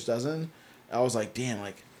or Baker's Dozen, I was like, damn,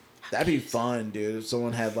 like that'd be fun, dude. If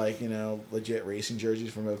someone had like legit racing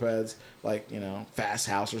jerseys for mopeds, like Fast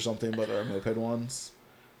House or something, but they're moped ones.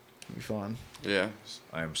 It'd be fun. Yeah.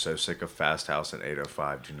 I am so sick of Fast House at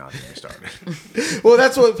 8:05. Do not get me started. Well,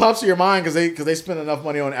 that's what pops to your mind because they spend enough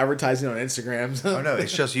money on advertising on Instagram. Oh no,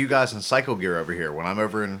 it's just you guys in Cycle Gear over here. When I'm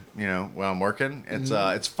over in when I'm working,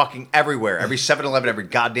 it's fucking everywhere. Every 7-Eleven, every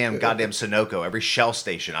goddamn Sunoco, every Shell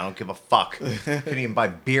station. I don't give a fuck. Can't even buy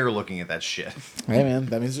beer looking at that shit. Hey man,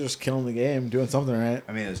 that means they're just killing the game, doing something right.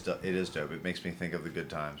 I mean, it is dope. It makes me think of the good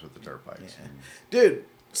times with the dirt bikes. Dude,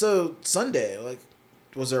 so Sunday, like,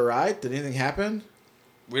 was there a ride? Did anything happen?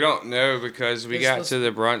 We don't know because we It's got supposed to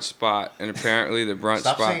the brunch spot, and apparently the brunch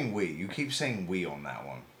Stop spot. saying we. You keep saying we on that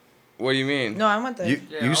one. What do you mean? No, I went there. You,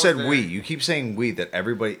 Yeah, I you was said there. we. You keep saying we. That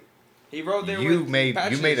everybody. He rode there You with made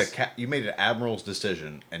patches. you made an admiral's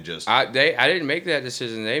decision and just. I didn't make that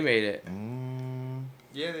decision. They made it.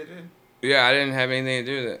 Yeah, they did. Yeah, I didn't have anything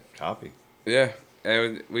to do with it. Copy. Yeah,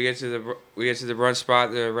 and we get to the brunch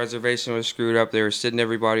spot. The reservation was screwed up. They were sitting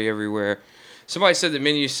everybody everywhere. Somebody said the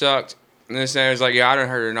menu sucked, and this man was like, "Yeah, I done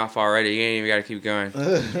heard enough already. You ain't even got to keep going."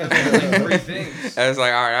 Three things. I was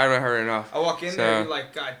like, "All right, I done heard enough." I walk in So- there and you're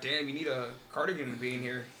like, God damn, you need a cardigan to be in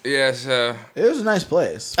here. Yeah, so It was a nice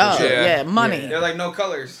place. for Oh sure. Yeah. yeah, money. They're like no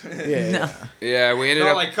colors. Yeah. No. yeah, we ended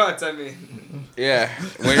Not up like cuts, I mean. yeah.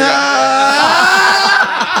 We ended up,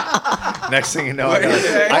 Next thing you know, I got a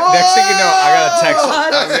text.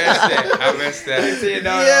 I missed that.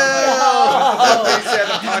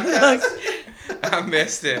 I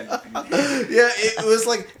missed it. Yeah, it was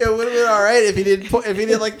like it would have been all right if he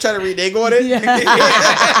didn't like try to renege on it. Yeah.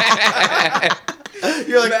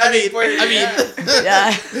 You're like, I mean,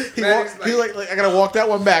 Yeah. He's like, I gotta walk that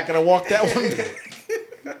one back. Gotta walk that one back.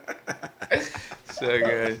 So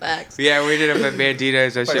good. Facts. Yeah, we ended up at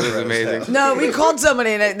Banditos. That shit was amazing. No, we called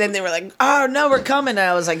somebody and then they were like, "Oh no, we're coming." And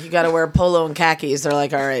I was like, "You got to wear polo and khakis." They're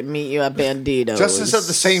like, "All right, meet you at Banditos." Justin said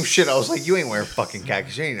the same shit. I was like, you ain't wearing fucking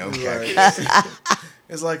khakis. You ain't no khakis.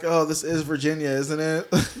 It's like, oh, this is Virginia, isn't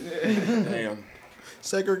it? Damn.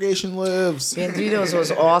 Segregation lives. Banditos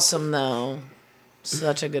was awesome though.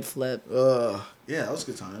 Such a good flip. Yeah, that was a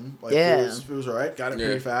good time. Like, Yeah. it was all right. Got it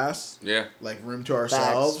pretty fast. Yeah. Like room to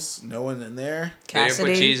ourselves. No one in there. They didn't put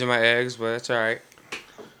Cassidy. cheese in my eggs, but that's all right.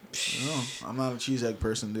 No, I'm not a cheese egg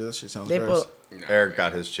person, dude. That shit sounds They gross. put Eric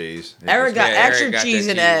got his cheese. Eric got Yeah, Eric extra got cheese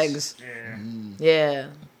that and cheese. eggs. Yeah.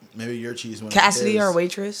 Maybe your cheese one. Cassidy, is. our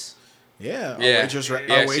waitress. Yeah. Yeah. Our waitress, Yeah,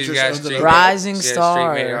 our she's waitress got owns it. street- Rising Yeah,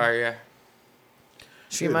 Star. Street Made Art, yeah.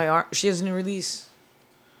 Street My Art. She has a new release.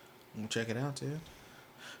 We'll check it out, dude.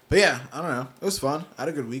 But yeah, I don't know. It was fun. I had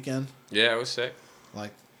a good weekend. Yeah, it was sick.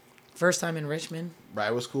 Like, First time in Richmond.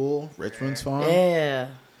 Ride was cool. Richmond's fun. Yeah.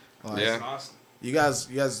 Like, Yeah. Awesome. You guys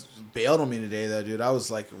bailed on me today, though, dude. I was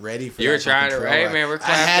like ready for. You were that trying fucking to- trail hey, ride. man, we're I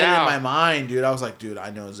clapped had it out. in my mind, dude. I was like, dude, I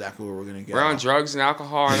know exactly where we're gonna go. We're on drugs and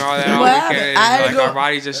alcohol and all that all Well, weekend. I had to Like, go- our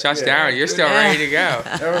body just shuts down. You're still ready to go.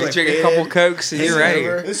 You like, drink a couple Cokes and you're ready.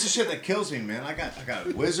 This is shit that kills me, man. I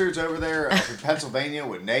got Wizards over there up in Pennsylvania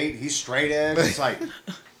with Nate. He's straight edge. It's like,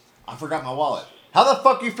 I forgot my wallet. How the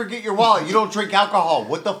fuck you forget your wallet? You don't drink alcohol.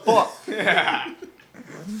 What the fuck?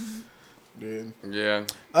 dude. Yeah.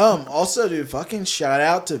 Also, dude, fucking shout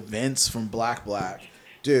out to Vince from Black Black.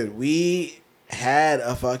 Dude, we had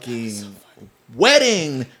a fucking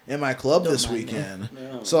wedding in my club this weekend.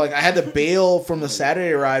 So, like, I had to bail from the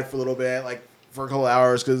Saturday ride for a little bit, like, for a couple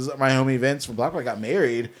hours, because my homie Vince from Black Black got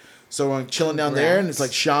married. So, I'm chilling down there, and it's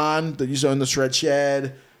like Sean, that used to own the Shred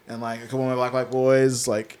Shed, and, like, a couple of my Black Black boys,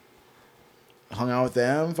 like, hung out with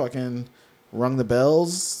them, fucking rung the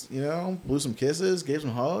bells, you know, blew some kisses, gave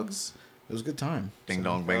some hugs. It was a good time. Ding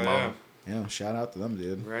dong, bang Oh, bong. Yeah, shout out to them,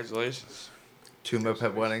 dude. Congratulations. 2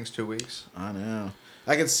 moped weddings, 2 weeks. I know.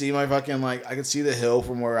 I could see my fucking, like, I could see the hill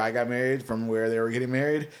from where I got married, from where they were getting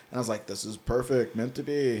married. And I was like, this is perfect, meant to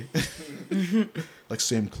be. Like,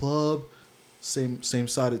 same club, same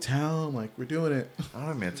side of town. Like, we're doing it. I don't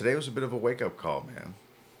know, man. Today was a bit of a wake-up call, man.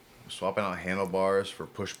 Swapping out handlebars for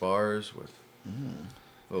push bars with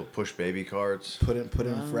little push baby carts. Put in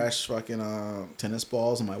fresh fucking tennis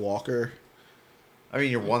balls in my walker. I mean,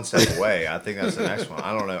 you're one step away. I think that's the next one.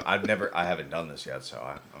 I don't know. I haven't done this yet, so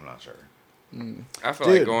I'm not sure. I feel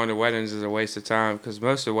Dude. like going to weddings is a waste of time because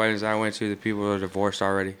most of the weddings I went to, the people are divorced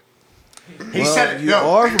already. He Well, said it. you No.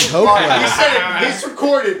 are from He Hopewell. said it. He's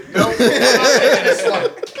recorded. Nope. This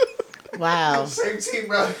one. Wow. Same team,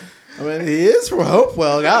 bro. I mean, he is from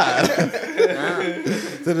Hopewell, God.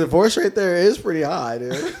 The divorce rate there is pretty high,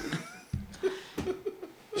 dude.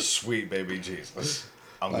 Sweet baby Jesus.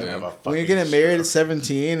 I'm gonna have a When fucking you're getting married at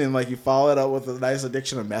 17 and, like, you follow it up with a nice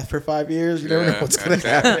addiction of meth for 5 years, you never know Yeah, what's going to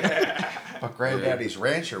happen. My granddaddy's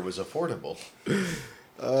rancher was affordable.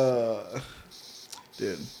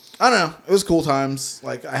 Dude, I don't know. It was cool times.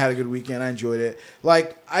 Like, I had a good weekend. I enjoyed it.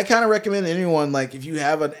 Like, I kind of recommend anyone, like, if you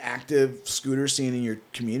have an active scooter scene in your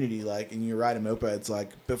community, like, and you're riding mopeds,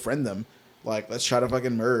 like, befriend them. Like, let's try to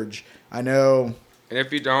fucking merge. I know And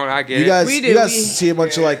if you don't, I get you it. guys. We do. You guys We- see a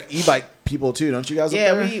bunch of, like, e-bike people too, don't you guys?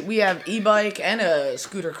 Yeah, up there? we have e-bike and a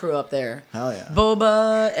scooter crew up there. Hell yeah.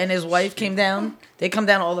 Boba and his wife came down. They come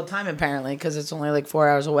down all the time apparently because it's only like 4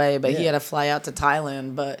 hours away. But he Yeah. had to fly out to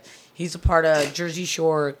Thailand. But he's a part of Jersey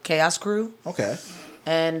Shore Chaos Crew, Okay.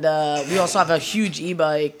 and we also have a huge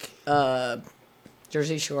e-bike,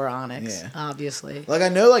 Jersey Shore Onyx, Yeah. obviously. Like, I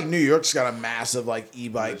know, like, New York's got a massive, like,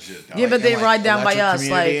 e-bike. Yeah, but they and, like, ride down by electric us,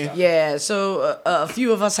 community. like, yeah. So a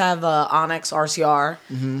few of us have Onyx RCR,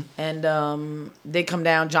 and they come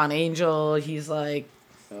down. John Angel, he's like,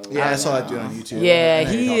 Yeah, I saw that dude on YouTube. yeah, I know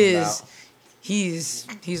he you're talking is.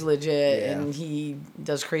 about. He's legit, Yeah. and he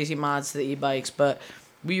does crazy mods to the e-bikes. But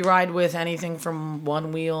we ride with anything from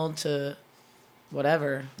one wheel to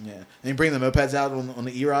whatever. Yeah. And you bring the mopeds out on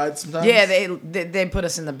the e-rides sometimes? Yeah, they put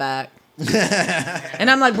us in the back.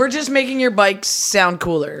 And I'm like, we're just making your bikes sound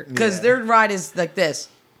cooler because Yeah. their ride is like this.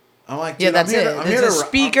 I'm like, Yeah, dude, that's I'm it. here to There's a ri-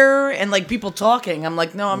 speaker and like people talking. I'm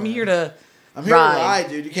like, no, I'm here to I'm here to ride,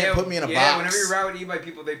 dude. You can't put me in a box. Yeah, whenever you ride with e-bike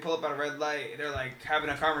people, they pull up at a red light. They're like having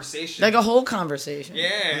a conversation. Like a whole conversation. Yeah,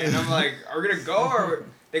 and I'm like, are we gonna go or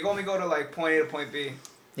they only go to like point A to point B?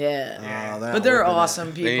 Yeah. Oh, But they're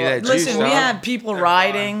awesome people. that Listen, juice, we dog. have people They're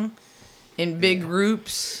riding in big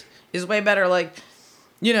groups is way better. Like,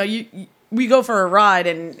 you know, we go for a ride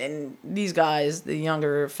and these guys, the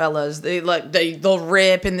younger fellas, they'll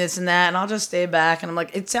rip and this and that, and I'll just stay back and I'm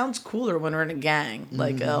like, it sounds cooler when we're in a gang,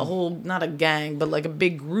 like a whole, not a gang, but like a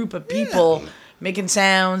big group of people making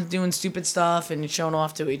sounds, doing stupid stuff, and showing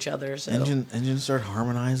off to each other. So Engines start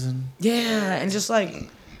harmonizing. yeah, and just like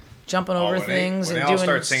jumping over when things they and all doing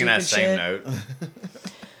start singing that stupid same shit. note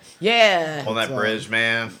Yeah, on that bridge,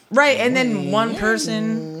 man. right, and then one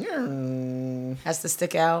person has to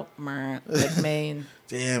stick out, like Maine.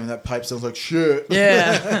 Damn, that pipe sounds like shit.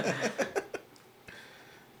 Yeah.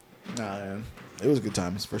 Nah, man. It was good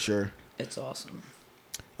times for sure. It's awesome.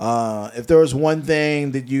 If there was one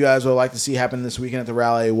thing that you guys would like to see happen this weekend at the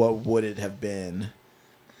rally, what would it have been?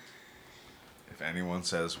 If anyone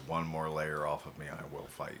says one more layer off of me, I will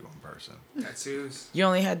fight you in person. Tattoos. You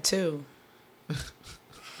only had 2.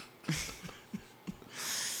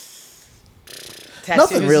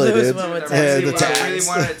 Nothing really, dude. One with Yeah, I the tags. really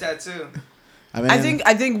wanted a tattoo.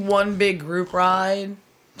 I think one big group ride,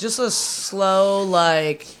 just a slow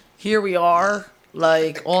like here we are,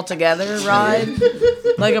 like all together ride,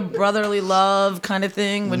 like a brotherly love kind of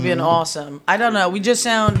thing would be an awesome. I don't know. We just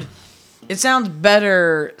sound. It sounds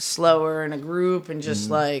better slower in a group and just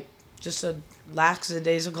like just a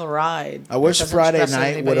lackadaisical ride. I wish That doesn't Friday stress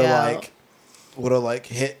night anybody out. would have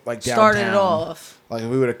hit like downtown. Started it off. Like if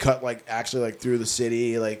we would have cut like actually like through the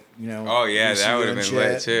city, like you know. Oh yeah, that would have been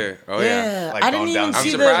lit too. Oh yeah. Like I didn't going even down I'm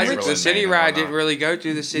see surprised the the Richmond city Main and ride whatnot. didn't really go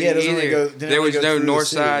through the city Yeah, it doesn't either. really go- didn't There really was go no through the north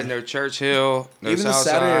city. side, no Church Hill, no Even the south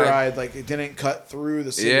Saturday side. ride, like it didn't cut through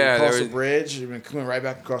the city, Yeah, across there the was- bridge. It went right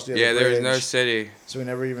back across the other Yeah, bridge. there was no city. So we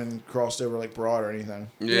never even crossed over like Broad or anything.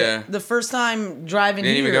 Yeah. The first time driving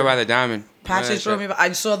Didn't here, even go by the diamond. Patches None of showed that me.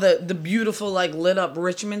 I saw the beautiful like lit up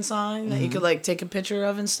Richmond sign that you could like take a picture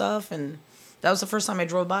of and stuff, and that was the first time I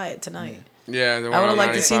drove by it tonight. shit. Yeah, the one I would have on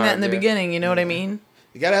liked to seen that in the 95, beginning. You know what I mean?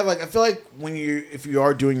 You gotta have like I feel like if you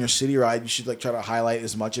are doing your city ride, you should like try to highlight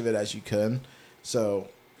as much of it as you can. So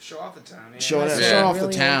Show off the town. Yeah. showing Yeah. showing off the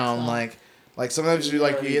Really town, helpful. like sometimes you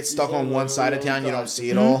get stuck on one side of town, you don't see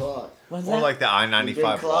it all. What's Or that? like the I-95 Big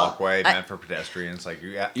clock. walkway meant for pedestrians. Like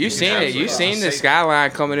you You seen it? You seen the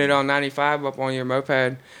skyline coming in on 95 up on your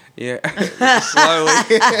moped? Yeah, slowly.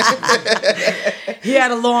 He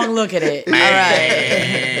had a long look at it. All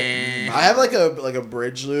right. I have like a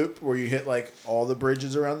bridge loop where you hit like all the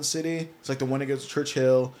bridges around the city. It's like the one that goes to Church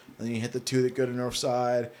Hill, and then you hit the 2 that go to North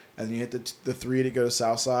Side, and then you hit the 3 that go to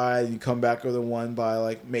South Side. And you come back with the one by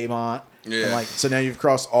like Maymont. Yeah. And, like so now you've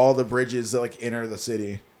crossed all the bridges that like enter the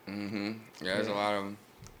city. Yeah, there's a lot of them.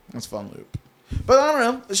 That's a fun loop. But I don't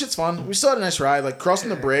know. This shit's fun. We still had a nice ride. Like crossing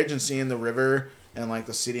the bridge and seeing the river and like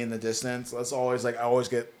the city in the distance. That's always like I always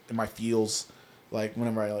get in my feels like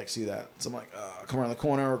whenever I like see that. So I'm like, come around the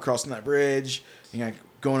corner, we're crossing that bridge, and you're like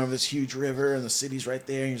going over this huge river and the city's right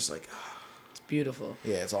there, and you're just like, It's beautiful.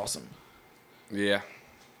 yeah, it's awesome. Yeah.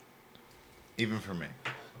 Even for me,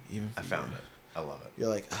 Even I found it. I love it. You're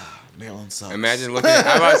like, Maryland sucks. Imagine looking.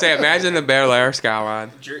 I'm about to say, imagine the Bel Air skyline.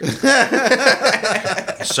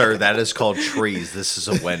 Sir, that is called trees. This is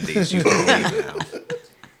a Wendy's. You can leave now.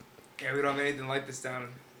 Yeah, we don't have anything like this down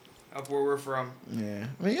up where we're from. Yeah,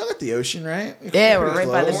 I mean, you got the ocean, right? Yeah, we're right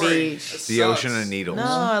by the Close. beach. The ocean of needles.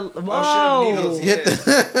 No, Ocean whoa. of Needles.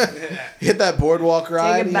 Hit that boardwalk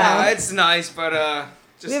ride. it back. Nah, it's nice, but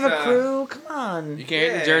just We have a crew. Come on. You can't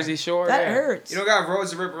hit Yeah. the Jersey Shore. That yeah. hurts. you don't got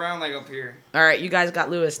roads to rip around like up here. All right, you guys got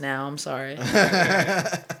Lewis now. I'm sorry.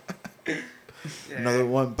 Yeah. Another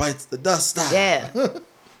one bites the dust out. Yeah.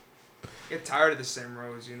 Get tired of the same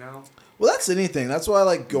roads, you know. Well, that's anything. That's why I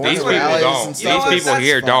like going These to people rallies don't. and These stuff. what? people That's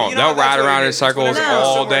here fun. don't. You know, They'll that's ride what around it in is. circles It's whenever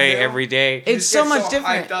all somewhere day, new. every day. You It's just so get much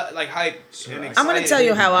different. Hyped up, like hype. And I'm gonna excited. tell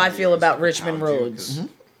you how I feel about Richmond Found you, roads. 'cause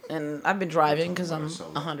And I've been driving because I'm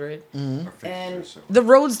 100. our faces And are so- the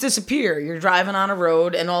roads disappear. You're driving on a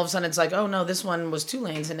road, and all of a sudden it's like, oh no, this one was 2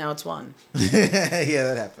 lanes, and now it's 1. Yeah,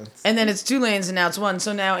 that happens. And then it's 2 lanes, and now it's 1.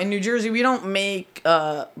 So now in New Jersey, we don't make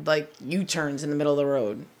like U-turns in the middle of the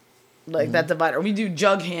road, like that divider. We do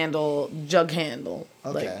jug handle. Okay.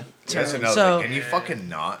 Like, That's turn. another So thing. Can you fucking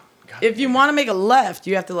not? God if you damn it. want to make a left,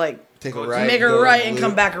 you have to like Take a Go right. make a go right to and the come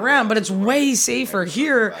loop. back around. But it's way safer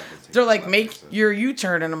here. They're like, make your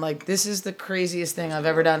U-turn, and I'm like, this is the craziest thing I've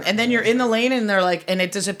ever done. And then you're in the lane, and they're like, and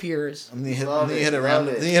it disappears. And you hit, Love then you it, hit a love round,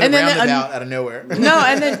 it. then you hit And a then roundabout out of nowhere. No,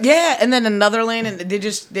 and then another lane, and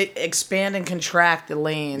they expand and contract the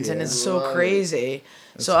lanes, and it's so Love it. crazy.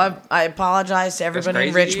 So I apologize to everybody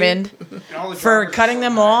in crazy to you? Richmond And all the for drivers- cutting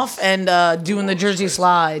them off and doing the Jersey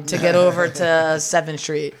slide to get over to 7th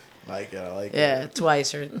Street. I like it. Yeah,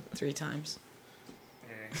 twice or 3 times.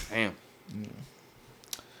 Damn.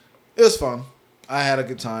 It was fun. I had a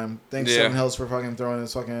good time. Thanks, Yeah. Seven Hills, for fucking throwing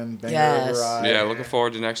this fucking banger Yes. over ride. Yeah, looking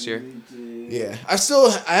forward to next year. Yeah.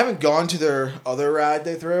 I haven't gone to their other ride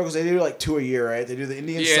they throw because they do like 2 a year, right? They do the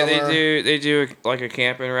Indian Yeah, Summer. they do like a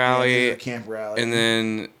camping Yeah, rally, they do the camp rally. and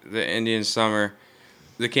then the Indian Summer.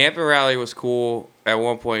 The camping rally was cool at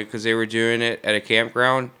one point because they were doing it at a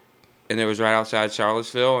campground, and it was right outside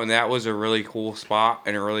Charlottesville, and that was a really cool spot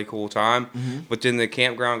and a really cool time. Mm-hmm. But then the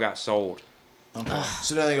campground got sold. Okay.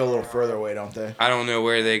 So now they go a little further away, don't they? I don't know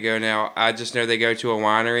where they go now. I just know they go to a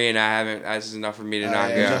winery, and I haven't. This is enough for me to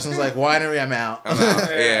not Yeah, go. Justin's like, winery, I'm out. I'm out.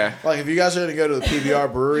 Yeah. Like, if you guys are going to go to the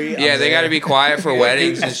PBR brewery, Yeah, they got to be quiet for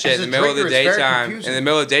weddings and shit As in a the middle of the drinker, it's very daytime. In confusing. the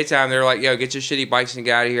middle of the daytime, they're like, "Yo, get your shitty bikes and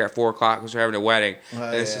get out of here at 4 o'clock because we're having a wedding." Oh,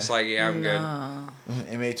 and it's yeah. just like, yeah, I'm good.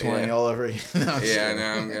 MA20 Yeah. all over you. No, I'm Yeah, just- no,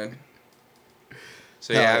 I'm good.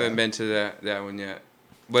 So No, yeah, I yeah. haven't been to that one yet,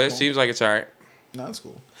 but it seems like it's alright. No, that's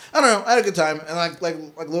cool. I don't know. I had a good time, and like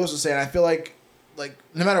Lewis was saying, I feel like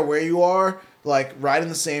no matter where you are, like riding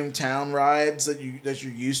the same town rides that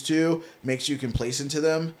you're used to makes you complacent to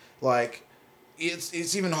them. Like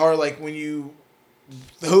it's even hard. Like when you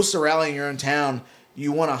host a rally in your own town,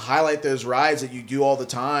 you want to highlight those rides that you do all the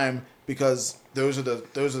time because those are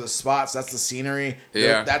the spots. That's the scenery.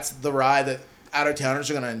 Yeah. That's the ride that out of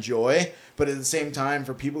towners are gonna enjoy. But at the same time,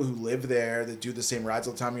 for people who live there that do the same rides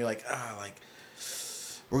all the time, you're like,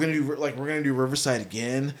 we're gonna do Riverside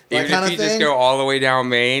again. That Even kind if of you just thing. go all the way down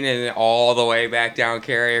Maine and then all the way back down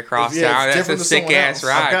Cary across Yeah, it's town, that's a different to sick someone ass else.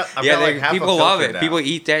 ride. I've got like half a people love filter it. now. People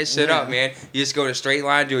eat that shit up, man. You just go to straight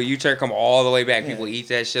line, do a U-turn, come all the way back. People eat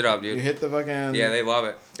that shit up, You dude. hit the fucking Yeah, they love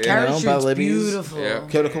it. Yeah. Cary know, by Street's Libby's. beautiful. Yeah.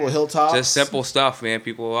 Go to a couple of hilltops. Just simple stuff, man.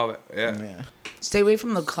 People love it. Yeah. Yeah. Stay away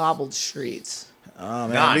from the cobbled streets. Oh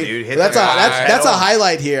man, Nah, dude, hit that's the a guy. that's a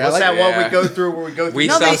highlight here. What's I that like, one Yeah. we go through where we go through? We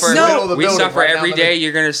No, they- suffer. no. Middle of the We building, suffer right down every the day.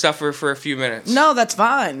 You're gonna suffer for a few minutes. No, that's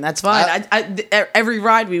fine. That's fine. Every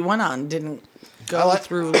ride we went on didn't go I like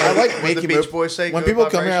through. I like the making Beach Boys say, when go people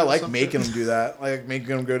come here. I vibration or like something? making them do that. I like making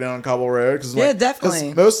them go down Cobble Road because Yeah,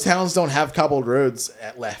 definitely. most towns don't have cobbled roads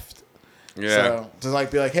at left. Yeah. So to like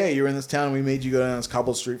be like, hey, you're in this town. We made you go down this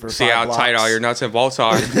cobbled street for See 5 how blocks. tight all your nuts and bolts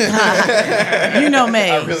are. You know me,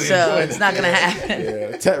 really so enjoyed it's not gonna happen.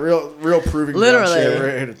 Yeah, real proving ground Literally. shit.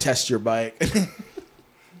 We're here to test your bike.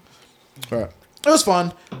 All right. It was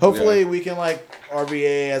fun. Hopefully, we can like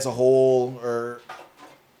RVA as a whole or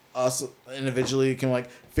us individually can like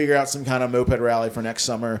figure out some kind of moped rally for next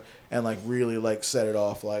summer and like really like set it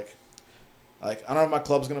off. Like I don't know if my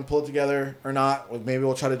club's gonna pull it together or not. Like, maybe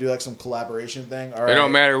we'll try to do like some collaboration thing. All right. It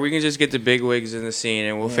don't matter. We can just get the big wigs in the scene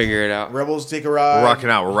and we'll figure it out. Rebels take a ride. We're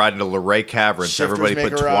rocking out. We're riding to Luray Caverns. Shifters Everybody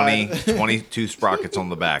make put a ride. 22 sprockets on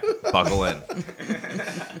the back. Buckle in.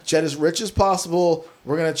 Jet as rich as possible.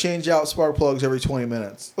 We're gonna change out spark plugs every 20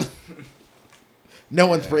 minutes. No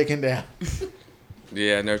one's breaking down.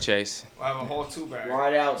 Yeah, no chase. We'll have a whole 2-bag.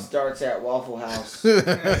 Ride out starts at Waffle House.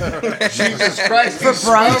 Jesus Christ. For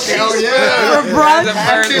brunch. Hell yeah. For brunch.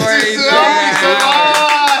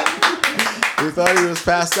 We thought he was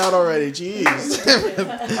passed out already. Jeez.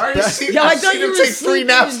 Yo, I thought you were take 3 sleeping.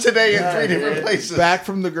 naps today in 3 different places. Back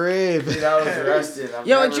from the grave. Dude, I was arrested. I'm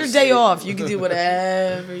Yo, never it's your day sleeping. off. You can do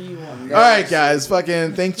whatever you want. All right, guys.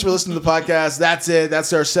 Fucking thanks for listening to the podcast. That's it.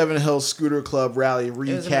 That's our Seven Hills Scooter Club rally recap.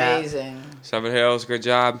 It was amazing. Seven Hills, good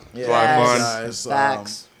job. It was a Yeah, lot of fun. guys.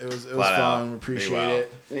 Facts. It was Flat out. fun. We appreciate Be well.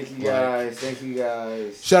 it. Thank you guys. Thank you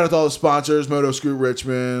guys. Shout out to all the sponsors: Moto Scoot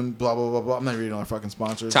Richmond. Blah blah blah blah. I'm not reading all our fucking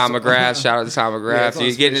sponsors. Tom McGrath, shout out to Tom Yeah, McGrath. it's on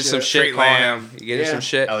You getting his some shit. shit, Treat call Lamb. him. You getting Yeah. some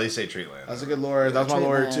shit. At least say Treatland. That's a good lawyer. That's my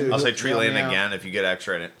lawyer too. I'll say He'll help Treatland me out. again if you get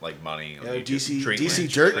extra like money. Yeah, you just DC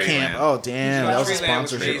Treatland. Dirt Treatland. Camp. Oh damn, Yeah, that was a Treatland was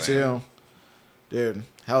sponsorship great. too. Dude,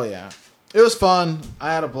 hell yeah. It was fun.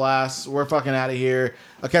 I had a blast. We're fucking out of here.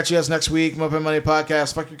 I'll catch you guys next week. Moped Money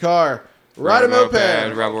Podcast. Fuck your car. Ride a moped.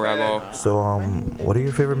 Rebel. So, what are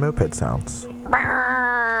your favorite moped sounds? Fuck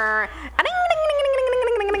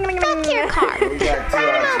your car. We got 2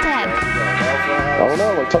 hours. I don't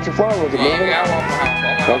know, like touch a flower, was it Yeah, you moving? got Waffle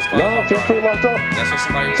House. Waffle House. No, it feels pretty locked up. That's what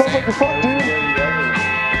somebody was Sounds like saying. you're fucked, dude. There you go.